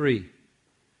 Number 3,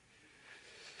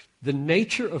 the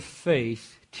nature of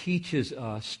faith teaches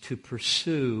us to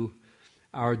pursue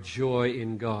our joy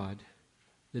in God.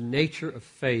 The nature of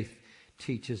faith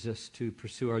teaches us to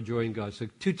pursue our joy in God. So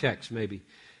 2 texts maybe.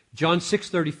 John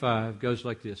 6:35 goes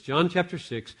like this. John chapter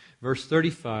 6, verse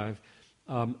 35.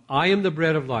 I am the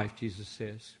bread of life, Jesus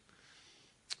says.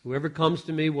 Whoever comes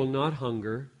to me will not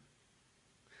hunger,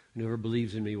 and whoever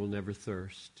believes in me will never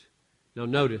thirst. Now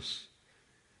notice,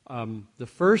 the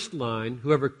first line,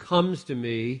 whoever comes to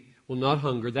me will not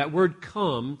hunger. That word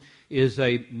come is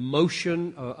a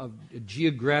motion, a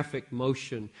geographic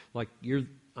motion, like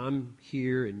I'm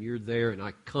here and you're there and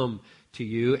I come to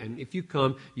you. And if you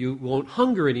come, you won't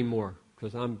hunger anymore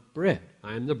because I'm bread.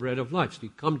 I am the bread of life. So you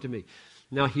come to me.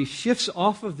 Now he shifts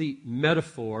off of the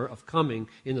metaphor of coming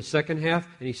in the second half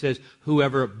and he says,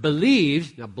 whoever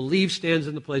believes, now believe stands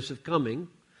in the place of coming,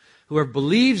 whoever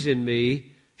believes in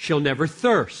me shall never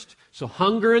thirst. So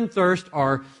hunger and thirst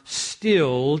are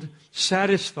stilled,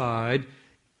 satisfied,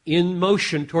 in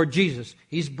motion toward Jesus.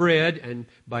 He's bread, and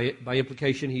by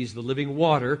implication, He's the living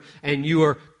water, and you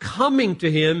are coming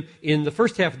to Him in the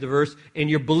first half of the verse, and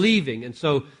you're believing. And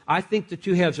so I think the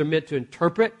two halves are meant to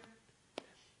interpret.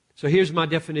 So here's my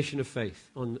definition of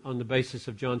faith on the basis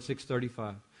of John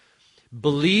 6:35.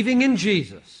 Believing in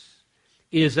Jesus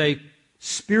is a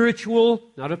spiritual,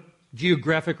 not a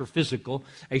geographic or physical,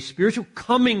 a spiritual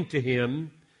coming to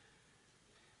Him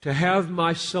to have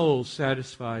my soul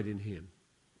satisfied in Him.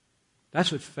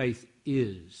 That's what faith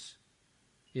is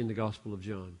in the Gospel of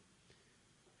John.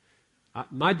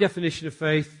 My definition of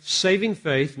faith, saving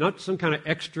faith, not some kind of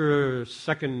extra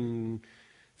second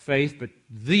faith, but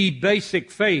the basic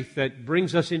faith that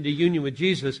brings us into union with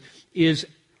Jesus is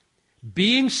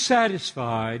being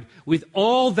satisfied with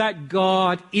all that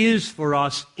God is for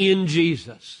us in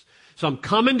Jesus. So I'm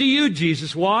coming to you,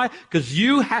 Jesus. Why? Because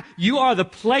you are the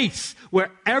place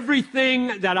where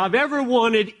everything that I've ever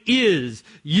wanted is.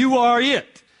 You are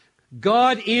it.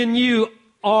 God in you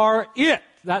are it.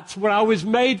 That's what I was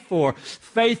made for.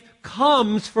 Faith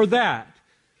comes for that.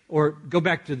 Or go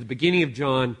back to the beginning of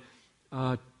John.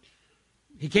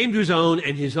 He came to His own,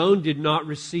 and His own did not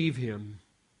receive Him.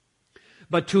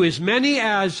 But to as many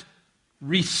as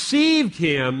received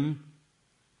Him,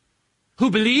 who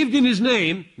believed in His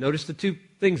name, notice the two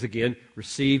things again,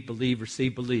 receive,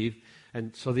 believe,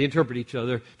 and so they interpret each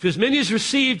other. To as many as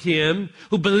received Him,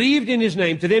 who believed in His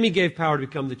name, to them He gave power to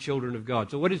become the children of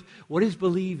God. So what is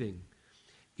believing?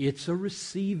 It's a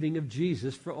receiving of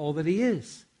Jesus for all that He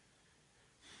is.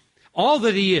 All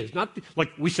that He is. Not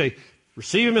like we say,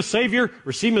 receive Him as Savior,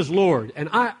 receive Him as Lord. And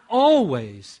I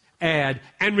always add,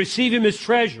 and receive Him as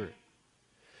treasure.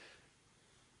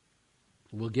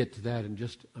 We'll get to that in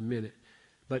just a minute.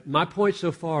 But my point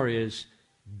so far is,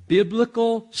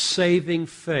 biblical saving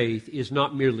faith is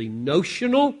not merely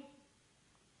notional,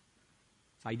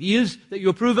 ideas that you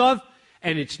approve of,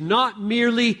 and it's not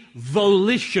merely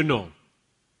volitional.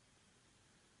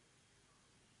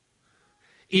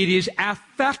 It is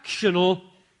affectional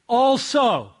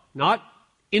also, not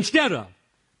instead of.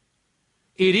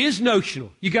 It is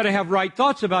notional. You've got to have right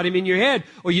thoughts about Him in your head,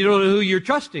 or you don't know who you're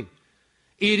trusting.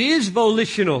 It is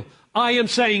volitional. I am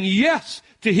saying yes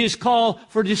to His call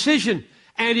for decision.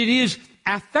 And it is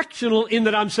affectional in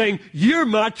that I'm saying, you're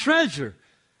my treasure.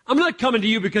 I'm not coming to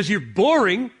you because you're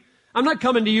boring. I'm not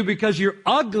coming to you because you're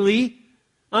ugly.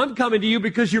 I'm coming to you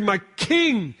because you're my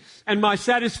king and my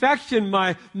satisfaction,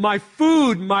 my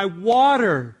food, my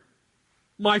water,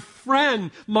 my friend,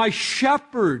 my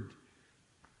shepherd,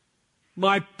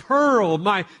 my pearl,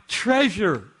 my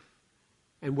treasure.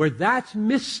 And where that's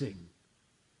missing,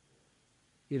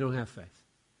 you don't have faith.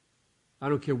 I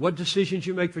don't care what decisions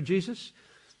you make for Jesus,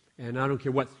 and I don't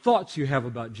care what thoughts you have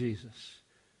about Jesus.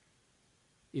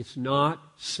 It's not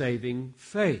saving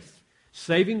faith.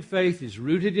 Saving faith is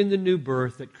rooted in the new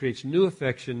birth that creates new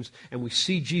affections, and we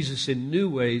see Jesus in new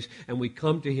ways, and we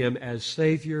come to Him as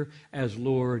Savior, as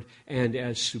Lord, and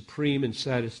as supreme and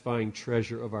satisfying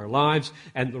treasure of our lives.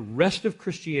 And the rest of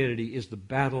Christianity is the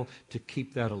battle to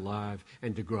keep that alive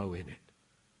and to grow in it.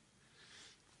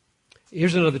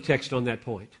 Here's another text on that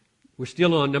point. We're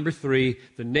still on number 3.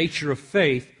 The nature of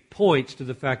faith points to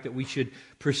the fact that we should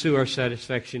pursue our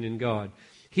satisfaction in God.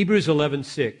 Hebrews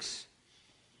 11:6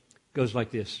 goes like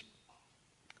this.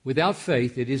 Without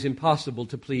faith, it is impossible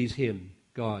to please Him,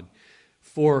 God.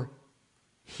 For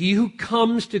he who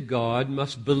comes to God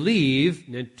must believe,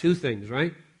 and then two things,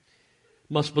 right?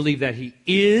 Must believe that He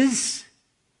is,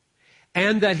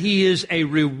 and that He is a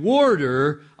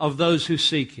rewarder of those who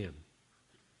seek Him.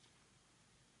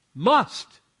 Must.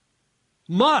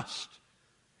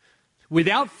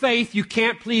 Without faith, you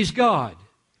can't please God.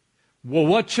 Well,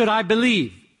 what should I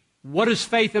believe? What does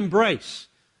faith embrace?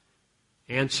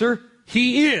 Answer,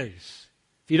 He is.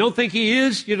 If you don't think He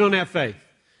is, you don't have faith.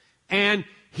 And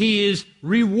He is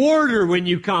rewarder when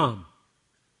you come.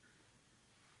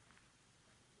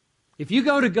 If you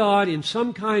go to God in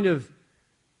some kind of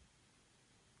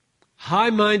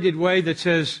high-minded way that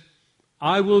says,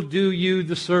 I will do you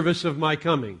the service of my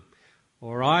coming,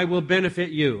 or I will benefit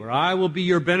you, or I will be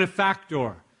your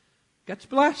benefactor. That's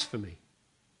blasphemy.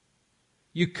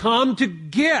 You come to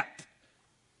get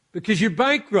because you're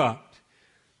bankrupt.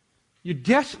 You're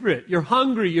desperate. You're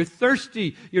hungry. You're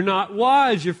thirsty. You're not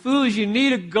wise. You're foolish. You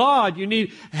need a God. You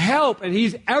need help. And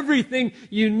He's everything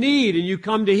you need. And you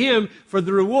come to Him for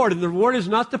the reward. And the reward is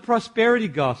not the prosperity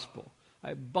gospel.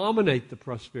 I abominate the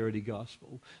prosperity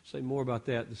gospel. I'll say more about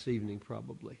that this evening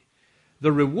probably.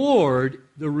 The reward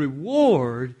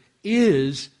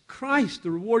is Christ.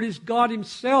 The reward is God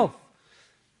Himself.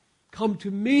 Come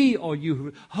to me, all you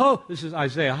who... Ho, this is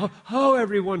Isaiah. Ho,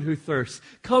 everyone who thirsts.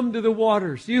 Come to the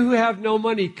waters. You who have no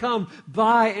money, come,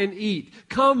 buy and eat.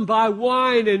 Come, buy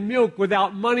wine and milk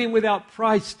without money and without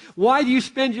price. Why do you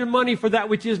spend your money for that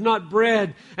which is not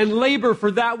bread, and labor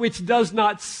for that which does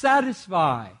not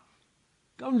satisfy?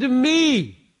 Come to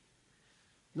me,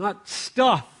 not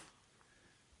stuff.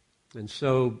 And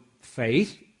so,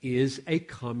 faith is a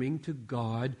coming to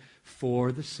God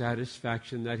for the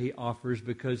satisfaction that He offers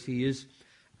because He is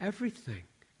everything.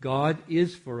 God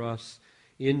is for us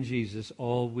in Jesus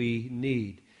all we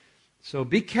need. So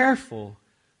be careful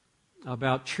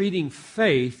about treating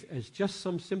faith as just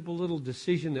some simple little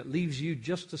decision that leaves you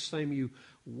just the same you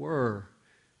were.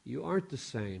 You aren't the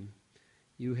same.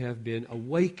 You have been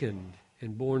awakened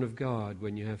and born of God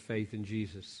when you have faith in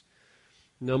Jesus.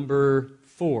 Number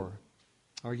 4.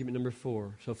 Argument number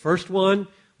 4. So first one,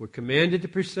 we're commanded to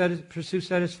pursue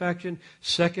satisfaction.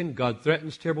 Second, God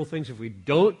threatens terrible things if we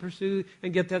don't pursue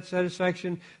and get that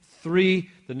satisfaction. 3,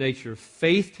 the nature of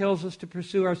faith tells us to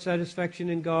pursue our satisfaction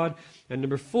in God. And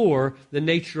number 4, the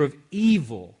nature of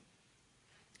evil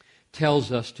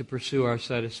tells us to pursue our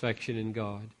satisfaction in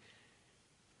God.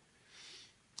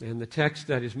 And the text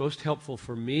that is most helpful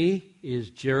for me is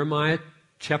Jeremiah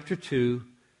chapter 2,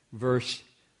 verse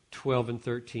 12 and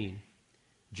 13.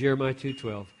 Jeremiah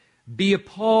 2:12. Be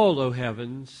appalled, O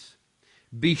heavens,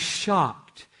 be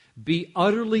shocked, be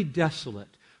utterly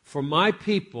desolate, for my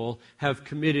people have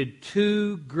committed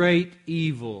 2 great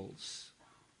evils.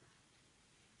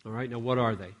 All right, now what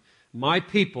are they? My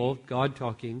people, God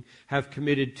talking, have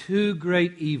committed 2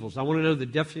 great evils. I want to know the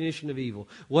definition of evil.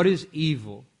 What is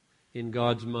evil in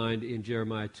God's mind in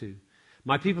Jeremiah 2?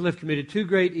 My people have committed 2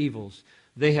 great evils.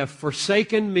 They have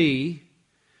forsaken me,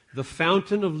 the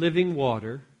fountain of living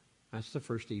water. That's the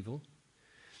first evil.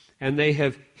 And they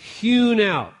have hewn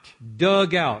out,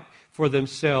 dug out for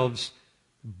themselves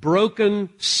broken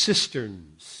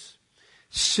cisterns.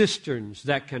 Cisterns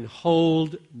that can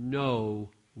hold no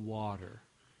water.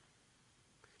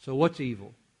 So what's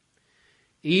evil?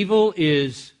 Evil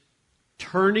is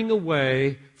turning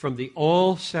away from the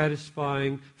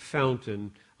all-satisfying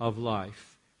fountain of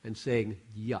life and saying,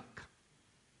 yuck.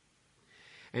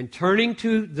 And turning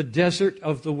to the desert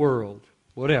of the world,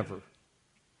 whatever,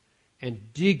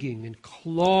 and digging and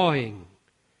clawing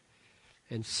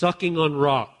and sucking on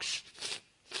rocks,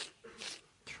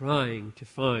 trying to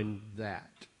find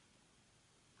that.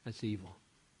 That's evil.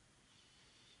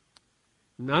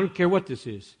 And I don't care what this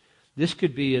is. This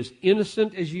could be as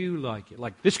innocent as you like it.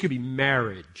 Like, this could be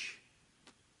marriage.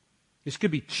 This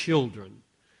could be children.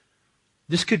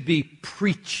 This could be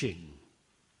preaching.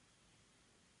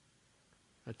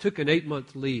 I took an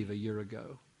 8-month leave a year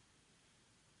ago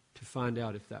to find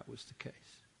out if that was the case.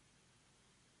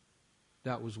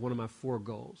 That was one of my 4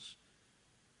 goals.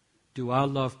 Do I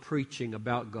love preaching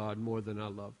about God more than I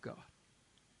love God?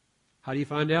 How do you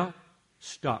find out?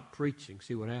 Stop preaching.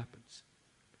 See what happens.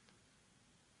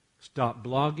 Stop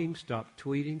blogging, stop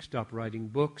tweeting, stop writing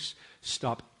books,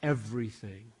 stop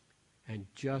everything, and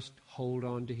just hold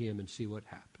on to Him and see what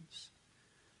happens.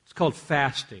 It's called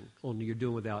fasting, only you're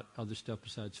doing without other stuff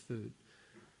besides food.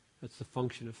 That's the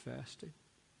function of fasting.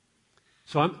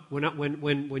 So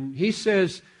when He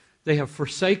says, they have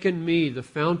forsaken me, the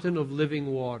fountain of living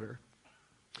water,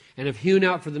 and have hewn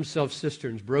out for themselves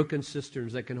cisterns, broken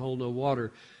cisterns that can hold no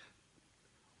water.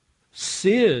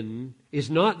 Sin is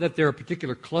not that there are a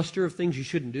particular cluster of things you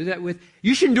shouldn't do that with.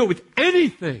 You shouldn't do it with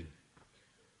anything.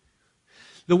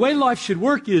 The way life should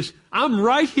work is, I'm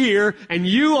right here, and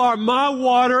you are my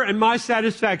water and my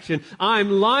satisfaction. I'm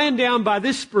lying down by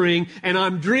this spring, and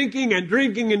I'm drinking and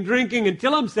drinking and drinking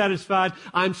until I'm satisfied.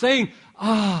 I'm saying,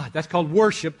 that's called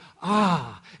worship.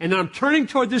 And then I'm turning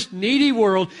toward this needy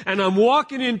world, and I'm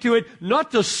walking into it,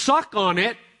 not to suck on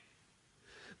it,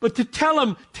 but to tell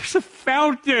them, there's a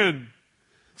fountain.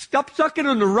 Stop sucking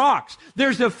on the rocks.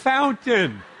 There's a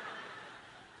fountain.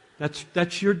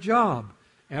 That's your job.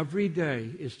 Every day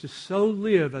is to so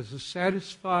live as a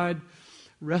satisfied,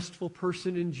 restful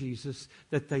person in Jesus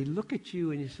that they look at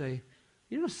you and you say,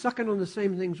 you're not sucking on the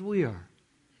same things we are.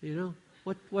 You know,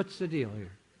 what's the deal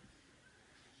here?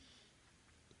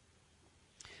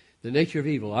 The nature of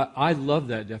evil. I love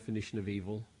that definition of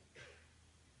evil.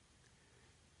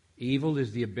 Evil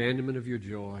is the abandonment of your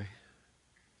joy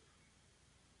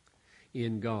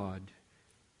in God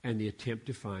and the attempt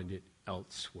to find it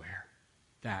elsewhere.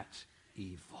 That's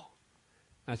evil.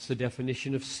 That's the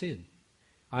definition of sin,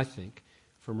 I think,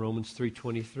 from Romans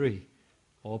 3:23.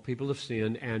 All people have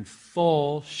sinned and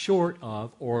fall short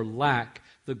of or lack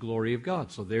the glory of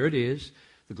God. So there it is.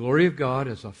 The glory of God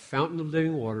as a fountain of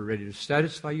living water ready to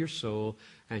satisfy your soul,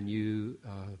 and you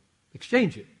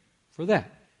exchange it for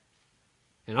that.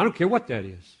 And I don't care what that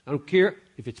is. I don't care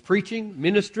if it's preaching,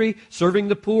 ministry, serving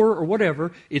the poor, or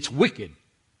whatever. It's wicked.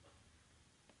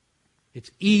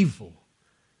 It's evil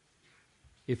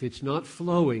if it's not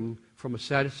flowing from a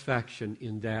satisfaction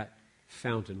in that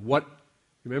fountain.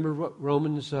 Remember what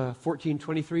Romans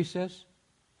 14:23 says?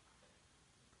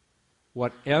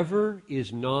 Whatever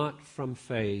is not from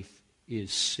faith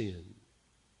is sin.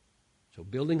 So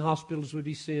building hospitals would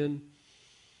be sin.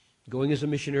 Going as a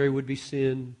missionary would be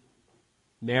sin.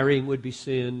 Marrying would be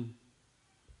sin.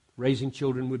 Raising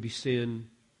children would be sin.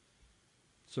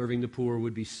 Serving the poor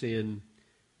would be sin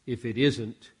if it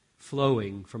isn't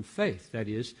flowing from faith. That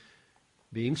is,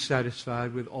 being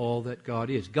satisfied with all that God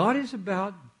is. God is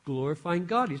about glorifying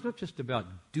God. He's not just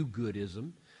about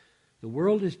do-goodism. The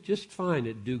world is just fine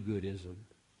at do-goodism.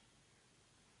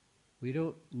 We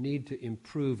don't need to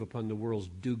improve upon the world's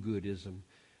do-goodism.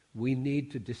 We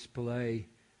need to display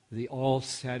the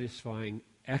all-satisfying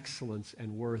excellence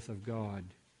and worth of God.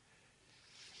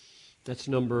 That's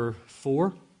number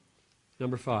 4.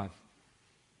 Number 5.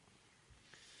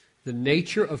 The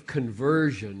nature of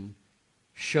conversion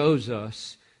shows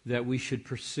us that we should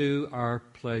pursue our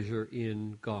pleasure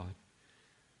in God.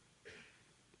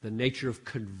 The nature of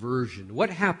conversion. What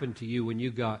happened to you when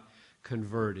you got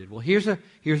converted? Well, here's a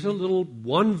little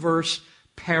one-verse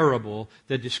parable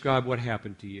that describes what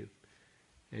happened to you.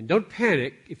 And don't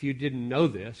panic if you didn't know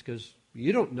this, because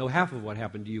you don't know half of what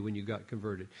happened to you when you got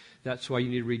converted. That's why you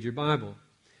need to read your Bible.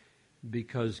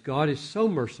 Because God is so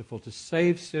merciful to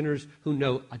save sinners who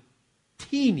know a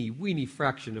teeny-weeny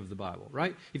fraction of the Bible,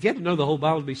 right? If you had to know the whole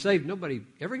Bible to be saved, nobody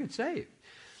ever gets saved.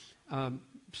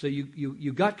 So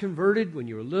you got converted when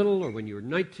you were little, or when you were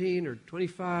 19 or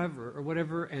 25 or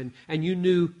whatever, and you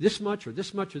knew this much or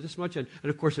this much or this much, and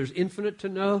of course there's infinite to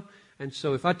know. And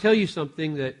so if I tell you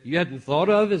something that you hadn't thought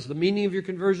of as the meaning of your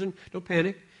conversion, don't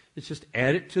panic. It's just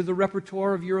add it to the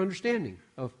repertoire of your understanding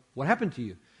of what happened to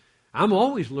you. I'm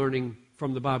always learning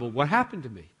from the Bible what happened to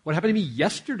me. What happened to me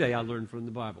yesterday, I learned from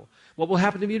the Bible. What will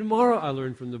happen to me tomorrow, I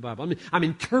learned from the Bible. I'm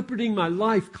interpreting my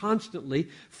life constantly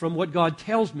from what God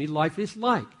tells me life is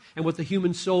like and what the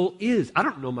human soul is. I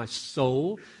don't know my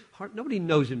soul. Nobody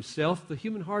knows himself. The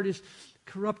human heart is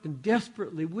corrupt and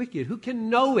desperately wicked. Who can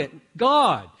know it?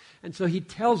 God. And so he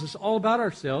tells us all about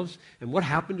ourselves and what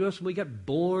happened to us when we got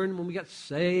born, when we got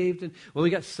saved, and when we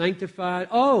got sanctified.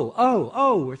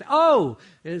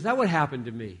 Is that what happened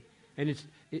to me? And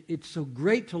it's so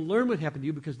great to learn what happened to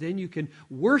you, because then you can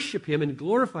worship him and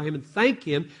glorify him and thank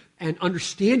him and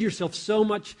understand yourself so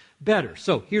much better.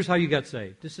 So here's how you got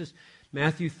saved. This is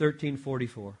Matthew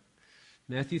 13:44.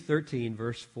 Matthew 13,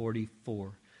 verse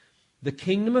 44. The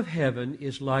kingdom of heaven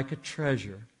is like a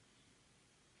treasure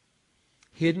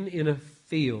hidden in a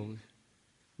field,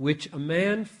 which a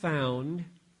man found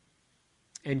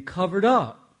and covered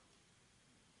up.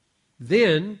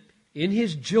 Then, in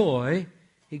his joy,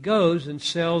 he goes and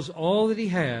sells all that he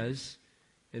has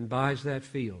and buys that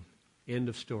field. End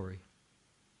of story.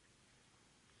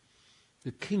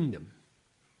 The kingdom,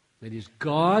 that is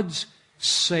God's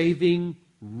saving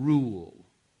rule.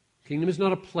 Kingdom is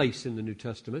not a place in the New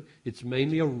Testament. It's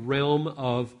mainly a realm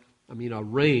a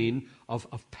reign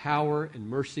of power and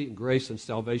mercy and grace and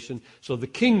salvation. So the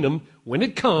kingdom, when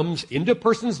it comes into a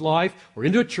person's life or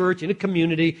into a church, in a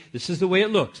community, this is the way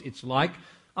it looks. It's like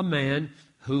a man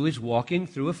who is walking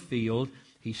through a field.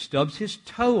 He stubs his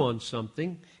toe on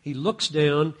something. He looks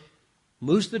down,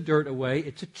 moves the dirt away.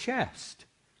 It's a chest.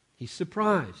 He's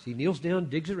surprised. He kneels down,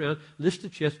 digs around, lifts the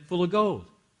chest full of gold.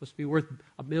 Must be worth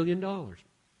 $1 million, $3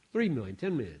 million,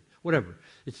 $10 million, whatever.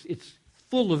 It's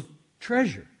full of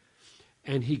treasure.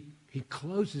 And he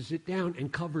closes it down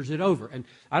and covers it over. And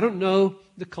I don't know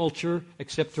the culture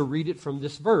except to read it from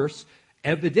this verse.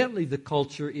 Evidently the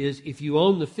culture is, if you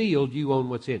own the field, you own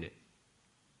what's in it.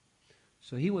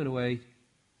 So he went away,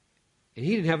 and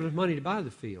he didn't have enough money to buy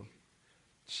the field.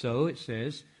 So it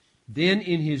says, then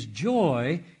in his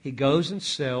joy, he goes and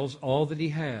sells all that he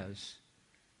has.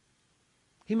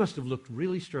 He must have looked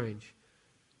really strange.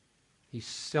 He's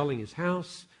selling his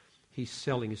house. He's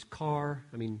selling his car.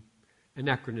 I mean,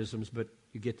 anachronisms, but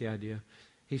you get the idea.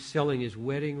 He's selling his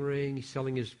wedding ring. He's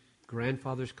selling his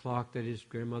grandfather's clock that his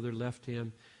grandmother left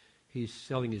him. He's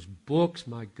selling his books.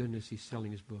 My goodness, he's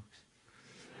selling his books.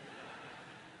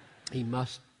 He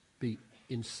must be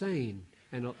insane.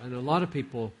 And a lot of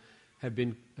people have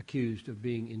been accused of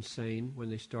being insane when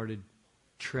they started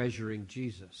treasuring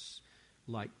Jesus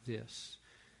like this.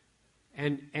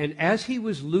 And as he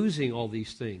was losing all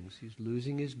these things, he's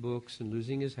losing his books and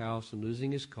losing his house and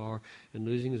losing his car and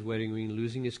losing his wedding ring,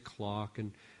 losing his clock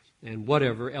and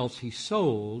whatever else he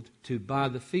sold to buy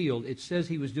the field, it says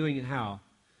he was doing it how?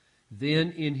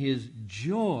 Then in his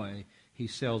joy, he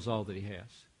sells all that he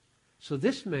has. So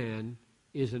this man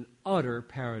is an utter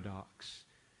paradox.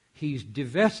 He's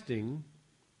divesting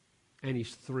and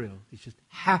he's thrilled. He's just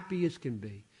happy as can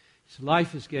be. His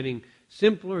life is getting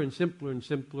simpler and simpler and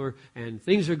simpler, and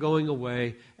things are going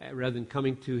away rather than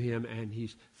coming to him, and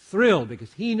he's thrilled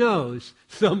because he knows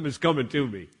something is coming to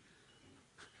me.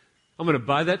 I'm going to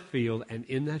buy that field, and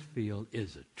in that field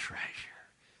is a treasure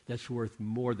that's worth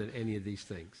more than any of these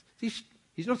things. He's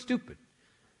not stupid.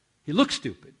 He looks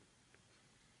stupid.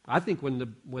 I think when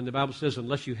the Bible says,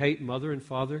 unless you hate mother and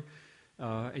father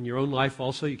and your own life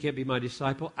also, you can't be my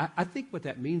disciple, I think what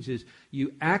that means is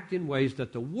you act in ways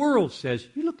that the world says,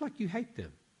 you look like you hate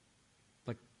them.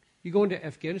 Like, you going to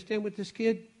Afghanistan with this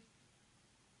kid?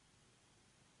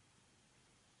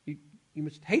 You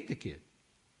must hate the kid.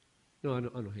 No, I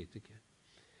don't hate the kid.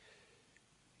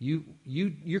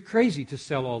 You're crazy to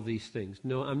sell all these things.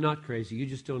 No, I'm not crazy. You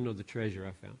just don't know the treasure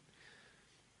I found.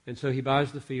 And so he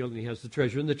buys the field and he has the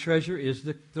treasure. And the treasure is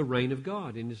the reign of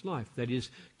God in his life. That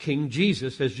is, King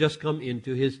Jesus has just come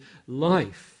into his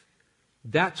life.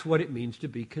 That's what it means to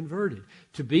be converted.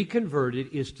 To be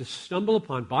converted is to stumble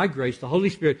upon, by grace, the Holy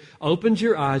Spirit opens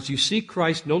your eyes. You see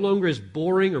Christ no longer as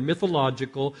boring or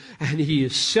mythological, and he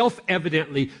is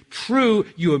self-evidently true.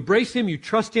 You embrace him, you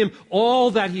trust him.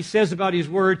 All that he says about his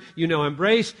word, you now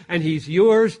embrace, and he's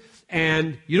yours.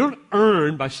 And you don't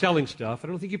earn by selling stuff. I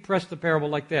don't think you press the parable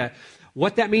like that.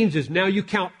 What that means is now you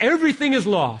count everything as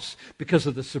loss because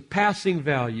of the surpassing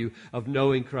value of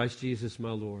knowing Christ Jesus,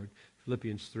 my Lord.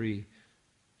 Philippians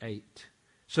 3:8.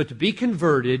 So to be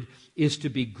converted is to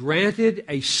be granted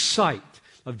a sight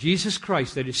of Jesus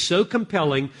Christ that is so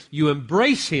compelling, you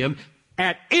embrace him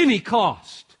at any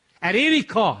cost. At any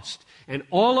cost. And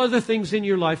all other things in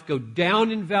your life go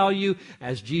down in value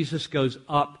as Jesus goes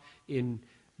up in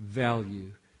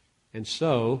value. And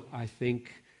so, I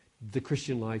think the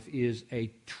Christian life is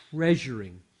a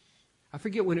treasuring. I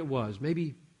forget when it was,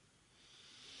 maybe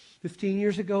 15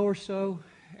 years ago or so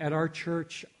at our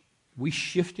church, we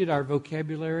shifted our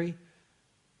vocabulary,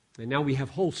 and now we have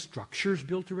whole structures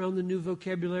built around the new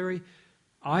vocabulary.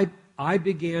 I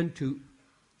began to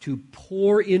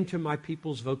pour into my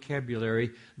people's vocabulary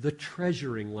the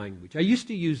treasuring language. I used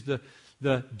to use the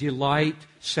delight,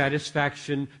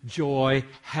 satisfaction, joy,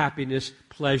 happiness,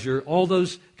 pleasure, all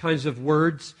those kinds of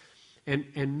words.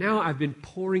 And now I've been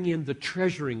pouring in the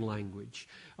treasuring language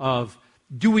of,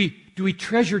 do we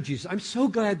treasure Jesus? I'm so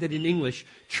glad that in English,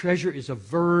 treasure is a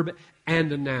verb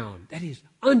and a noun. That is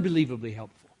unbelievably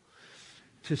helpful.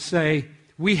 To say,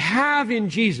 we have in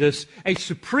Jesus a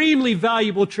supremely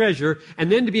valuable treasure,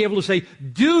 and then to be able to say,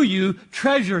 do you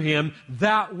treasure him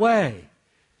that way?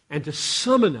 And to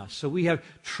summon us. So we have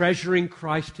Treasuring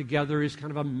Christ Together is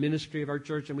kind of a ministry of our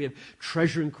church, and we have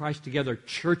Treasuring Christ Together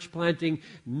church planting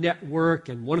network,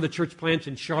 and one of the church plants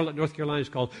in Charlotte, North Carolina is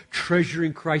called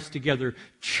Treasuring Christ Together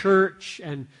Church,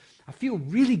 and I feel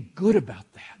really good about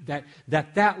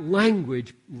that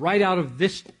language right out of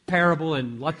this parable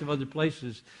and lots of other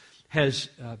places has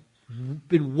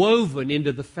been woven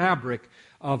into the fabric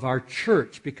of our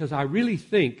church, because I really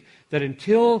think that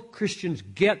until Christians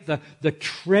get the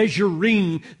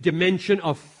treasuring dimension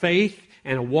of faith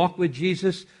and a walk with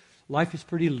Jesus, life is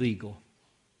pretty legal,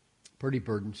 pretty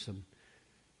burdensome.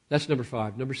 That's number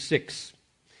 5. Number 6,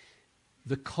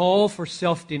 the call for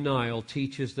self-denial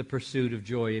teaches the pursuit of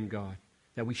joy in God,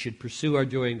 that we should pursue our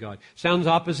joy in God. Sounds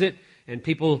opposite, and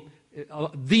people,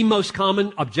 the most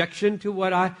common objection to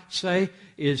what I say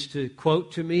is to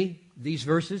quote to me these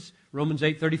verses, Romans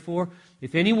 8:34,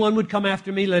 if anyone would come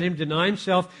after me, let him deny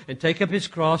himself and take up his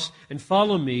cross and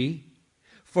follow me.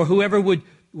 For whoever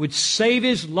would save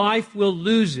his life will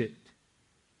lose it.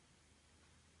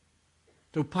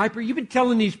 So Piper, you've been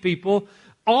telling these people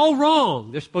all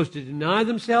wrong. They're supposed to deny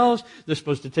themselves. They're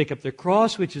supposed to take up their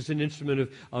cross, which is an instrument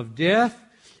of death.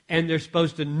 And they're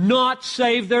supposed to not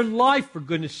save their life, for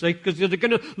goodness sake, because they're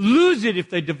going to lose it if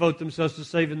they devote themselves to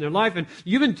saving their life. And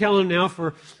you've been telling them now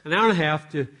for an hour and a half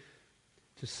to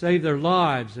save their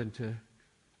lives and to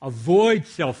avoid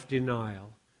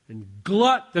self-denial and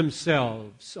glut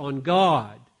themselves on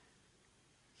God.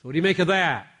 So what do you make of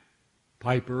that,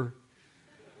 Piper?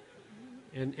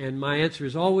 And my answer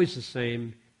is always the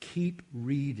same: keep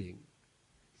reading.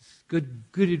 It's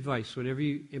good advice. Whenever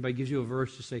anybody gives you a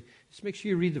verse, just say, just make sure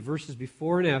you read the verses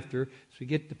before and after so we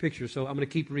get the picture. So I'm going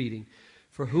to keep reading.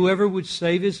 For whoever would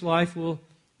save his life will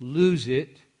lose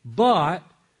it, but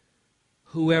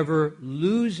whoever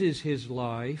loses his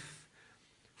life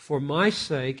for my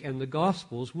sake and the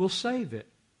gospel's will save it.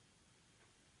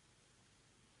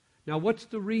 Now, what's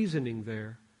the reasoning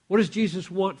there? What does Jesus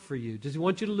want for you? Does he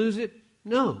want you to lose it?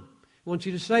 No. He wants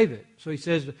you to save it. So he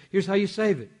says, here's how you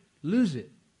save it. Lose it.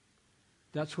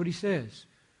 That's what he says.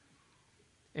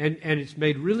 And it's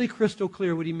made really crystal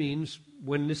clear what he means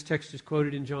when this text is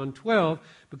quoted in John 12,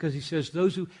 because he says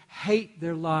those who hate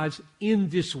their lives in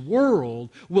this world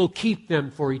will keep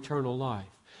them for eternal life.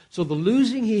 So the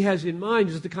losing he has in mind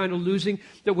is the kind of losing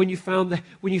that when you found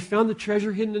the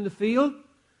treasure hidden in the field,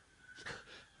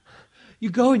 you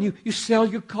go and you sell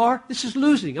your car. This is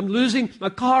losing. I'm losing my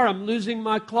car. I'm losing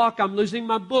my clock. I'm losing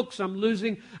my books. I'm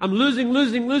losing.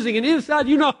 And inside,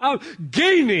 you know, I'm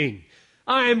gaining.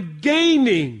 I am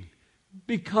gaining,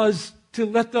 because to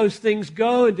let those things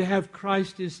go and to have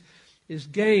Christ is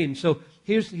gain. So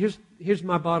here's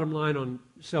my bottom line on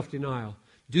self-denial.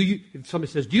 If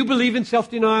somebody says, do you believe in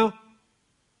self-denial?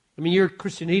 I mean, you're a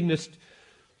Christian hedonist. Do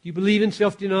you believe in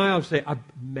self-denial? I would say, I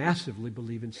massively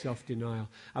believe in self-denial.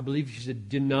 I believe you should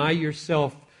deny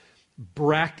yourself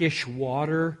brackish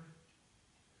water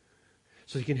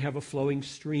so you can have a flowing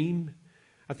stream.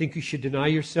 I think you should deny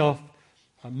yourself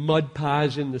mud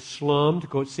pies in the slum, to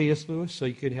quote C.S. Lewis, so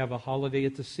you can have a holiday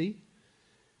at the sea.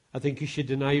 I think you should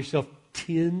deny yourself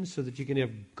tin so that you can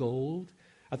have gold.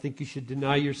 I think you should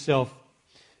deny yourself,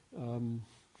 I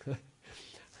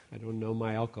don't know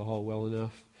my alcohol well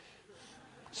enough,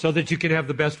 so that you can have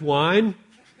the best wine.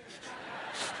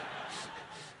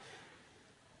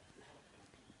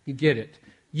 You get it.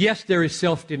 Yes, there is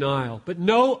self-denial, but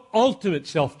no ultimate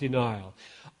self-denial.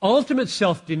 Ultimate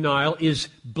self-denial is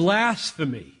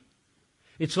blasphemy.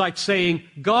 It's like saying,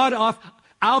 God,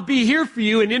 I'll be here for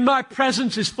you, and in my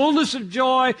presence is fullness of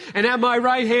joy, and at my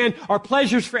right hand are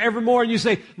pleasures forevermore. And you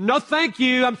say, no, thank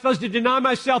you. I'm supposed to deny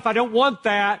myself. I don't want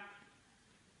that.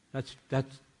 That's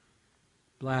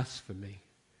blasphemy.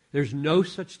 There's no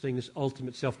such thing as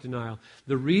ultimate self-denial.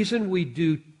 The reason we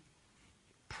do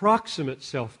proximate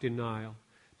self-denial,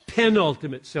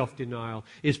 penultimate self-denial,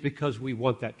 is because we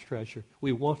want that treasure.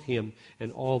 We want Him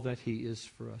and all that He is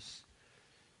for us.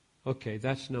 Okay,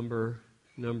 that's number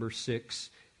 6.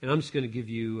 And I'm just going to give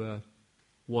you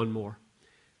one more.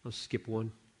 I'll skip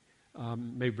one.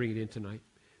 Maybe bring it in tonight.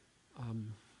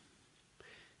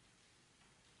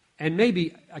 And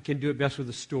maybe I can do it best with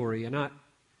a story. And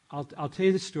I'll tell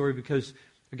you the story because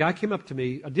a guy came up to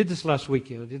me. I did this last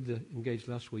weekend. I did the Engage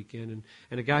last weekend.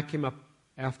 And a guy came up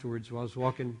afterwards while I was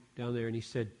walking down there, and he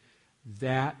said,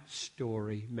 that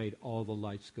story made all the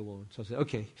lights go on. So I said,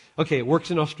 okay, it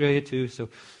works in Australia too. So,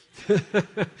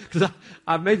 because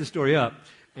I've made the story up,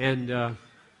 and I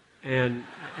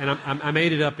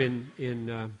made it up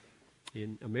in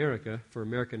America for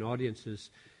American audiences.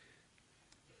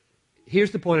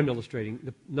 Here's the point I'm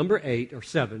illustrating. Number 8 or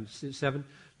 7.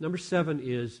 Number 7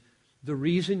 is the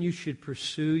reason you should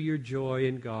pursue your joy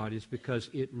in God is because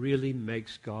it really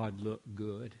makes God look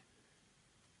good.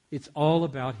 It's all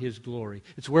about His glory.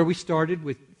 It's where we started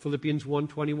with Philippians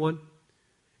 1:21,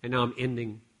 and now I'm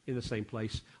ending in the same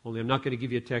place. Only I'm not going to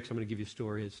give you a text. I'm going to give you a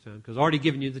story this time because I've already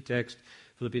given you the text,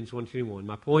 Philippians 1:21.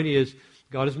 My point is,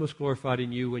 God is most glorified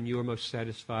in you when you are most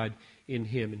satisfied in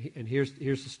Him. And here's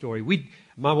the story.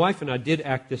 My wife and I did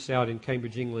act this out in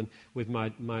Cambridge, England, with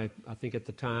my I think at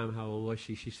the time, how old was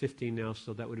she? She's 15 now,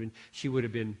 so she would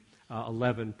have been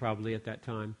 11 probably at that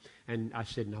time. And I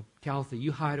said, now, Talitha,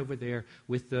 you hide over there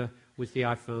with the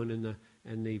iPhone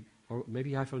and the or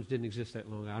maybe iPhones didn't exist that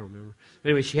long. I don't remember.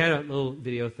 Anyway, she had a little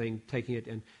video thing taking it,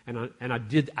 and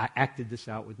I acted this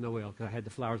out with Noel because I had the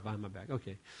flowers behind my back.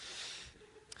 Okay.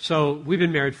 So we've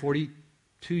been married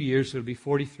 42 years. So it'll be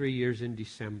 43 years in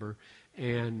December.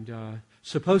 And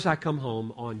suppose I come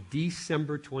home on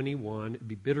December 21. It'd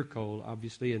be bitter cold,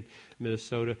 obviously, in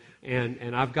Minnesota.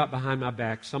 And I've got behind my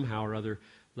back somehow or other,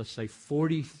 let's say,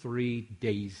 43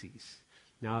 daisies.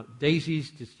 Now,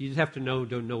 daisies, you just have to know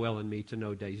Noel and me to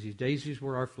know daisies. Daisies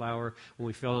were our flower when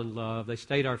we fell in love. They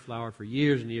stayed our flower for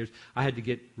years and years. I had to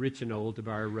get rich and old to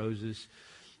buy her roses.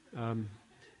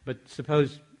 But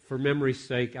suppose, for memory's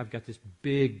sake, I've got this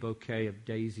big bouquet of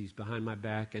daisies behind my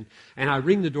back. And I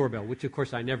ring the doorbell, which, of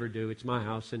course, I never do. It's my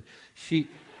house. And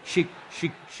she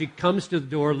comes to the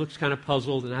door, looks kind of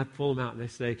puzzled, and I pull them out and I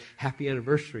say, "Happy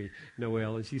anniversary,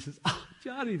 Noelle." And she says, "Oh,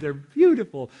 Johnny, they're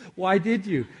beautiful. Why did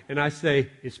you?" And I say,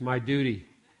 "It's my duty."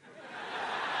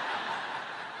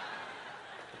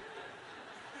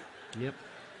 Yep,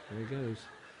 there it goes.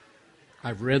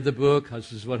 I've read the book.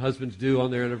 This is what husbands do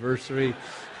on their anniversary.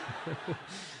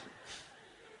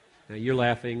 Now you're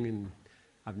laughing, and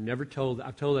I've told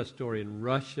that story in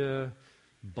Russia,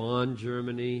 Bonn,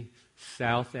 Germany,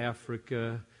 South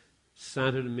Africa,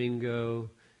 Santo Domingo,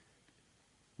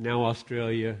 now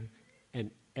Australia,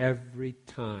 and every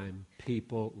time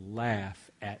people laugh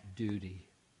at duty.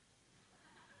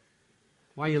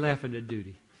 Why are you laughing at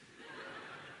duty?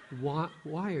 Why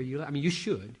are you laughing? I mean, you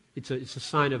should. It's a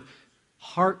sign of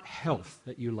heart health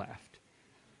that you laughed.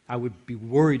 I would be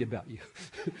worried about you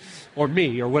or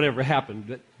me or whatever happened.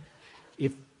 But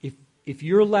if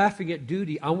you're laughing at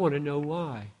duty, I want to know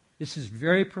why. This is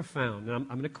very profound. And I'm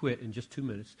going to quit in just 2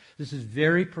 minutes. This is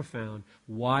very profound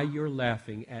why you're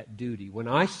laughing at duty. When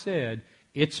I said,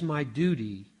 "It's my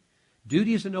duty,"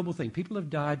 duty is a noble thing. People have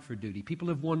died for duty. People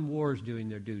have won wars doing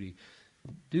their duty.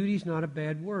 Duty's not a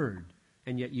bad word.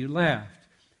 And yet you laughed.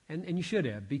 And you should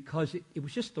have, because it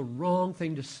was just the wrong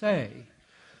thing to say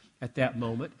at that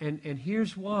moment. And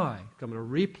here's why. I'm going to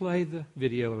replay the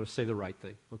video. I'm going to say the right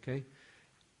thing, okay?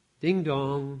 Ding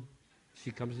dong.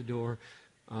 She comes to the door.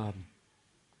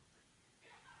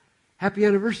 "Happy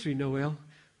anniversary, Noelle."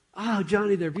 "Oh,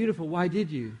 Johnny, they're beautiful. Why did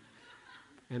you?"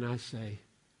 And I say,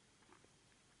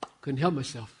 "Couldn't help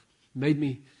myself.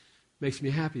 Makes me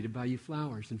happy to buy you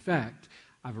flowers. In fact,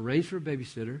 I've arranged for a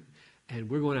babysitter, and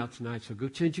we're going out tonight, so go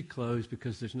change your clothes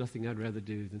because there's nothing I'd rather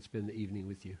do than spend the evening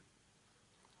with you."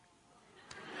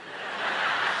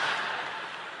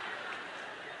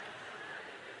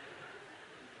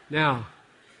 Now,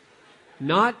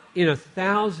 not in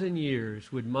 1,000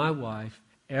 years would my wife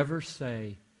ever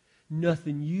say,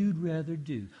 "Nothing you'd rather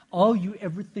do. All you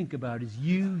ever think about is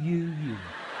you.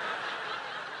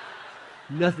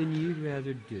 Nothing you'd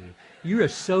rather do. You are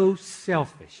so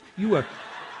selfish. You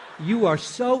are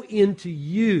so into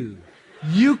you.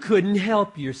 You couldn't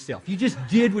help yourself. You just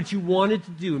did what you wanted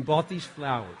to do and bought these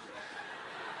flowers."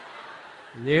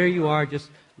 And there you are, just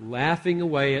laughing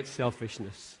away at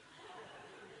selfishness.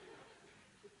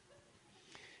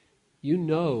 You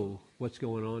know what's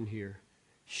going on here.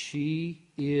 She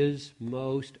is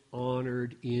most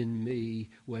honored in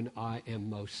me when I am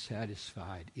most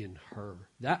satisfied in her.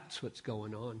 That's what's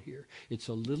going on here. It's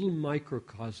a little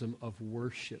microcosm of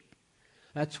worship.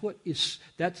 That's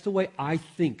the way I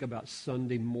think about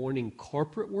Sunday morning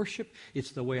corporate worship.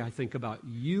 It's the way I think about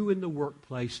you in the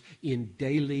workplace in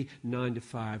daily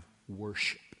 9-to-5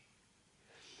 worship.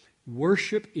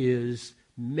 Worship is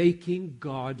making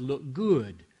God look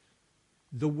good.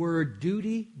 The word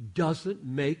duty doesn't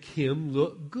make him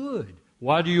look good.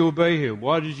 Why do you obey him?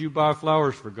 Why did you buy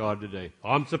flowers for God today?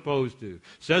 I'm supposed to.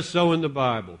 Says so in the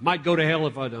Bible. Might go to hell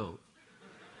if I don't.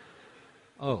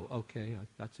 Oh, okay.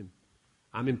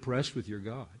 I'm impressed with your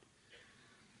God.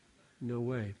 No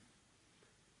way.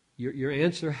 Your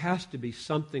answer has to be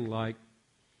something like,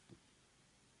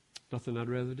 "Nothing I'd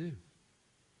rather do."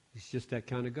 He's just that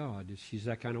kind of God. She's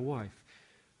that kind of wife.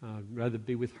 I'd rather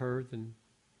be with her than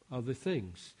other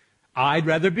things. I'd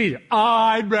rather be there.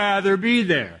 I'd rather be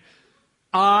there.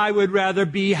 I would rather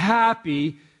be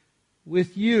happy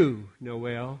with you,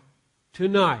 Noelle,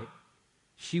 tonight.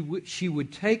 She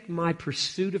would take my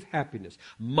pursuit of happiness,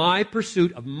 my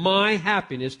pursuit of my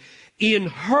happiness in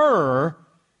her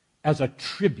as a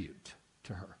tribute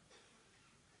to her.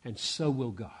 And so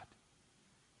will God.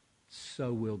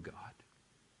 So will God.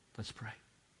 Let's pray.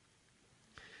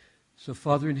 So,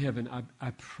 Father in heaven,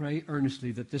 I pray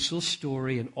earnestly that this little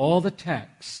story and all the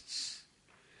texts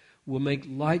will make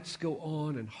lights go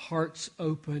on and hearts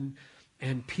open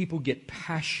and people get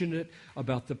passionate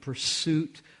about the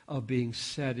pursuit of being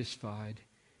satisfied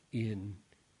in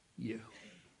you.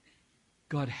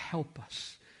 God, help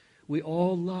us. We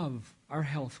all love our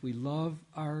health. We love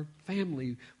our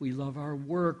family. We love our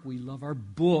work. We love our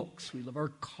books. We love our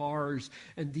cars.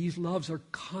 And these loves are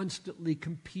constantly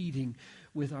competing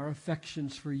with our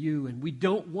affections for you. And we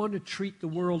don't want to treat the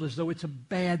world as though it's a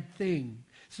bad thing.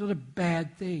 It's not a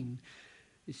bad thing.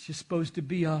 It's just supposed to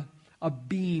be a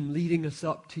beam leading us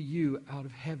up to you out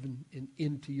of heaven and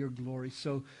into your glory.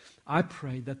 So I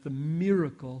pray that the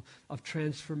miracle of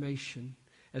transformation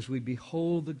as we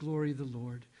behold the glory of the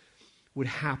Lord would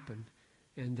happen,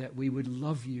 and that we would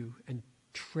love you and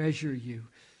treasure you,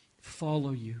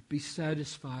 follow you, be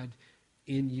satisfied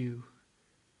in you.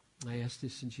 I ask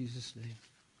this in Jesus' name.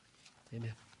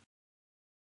 Amen.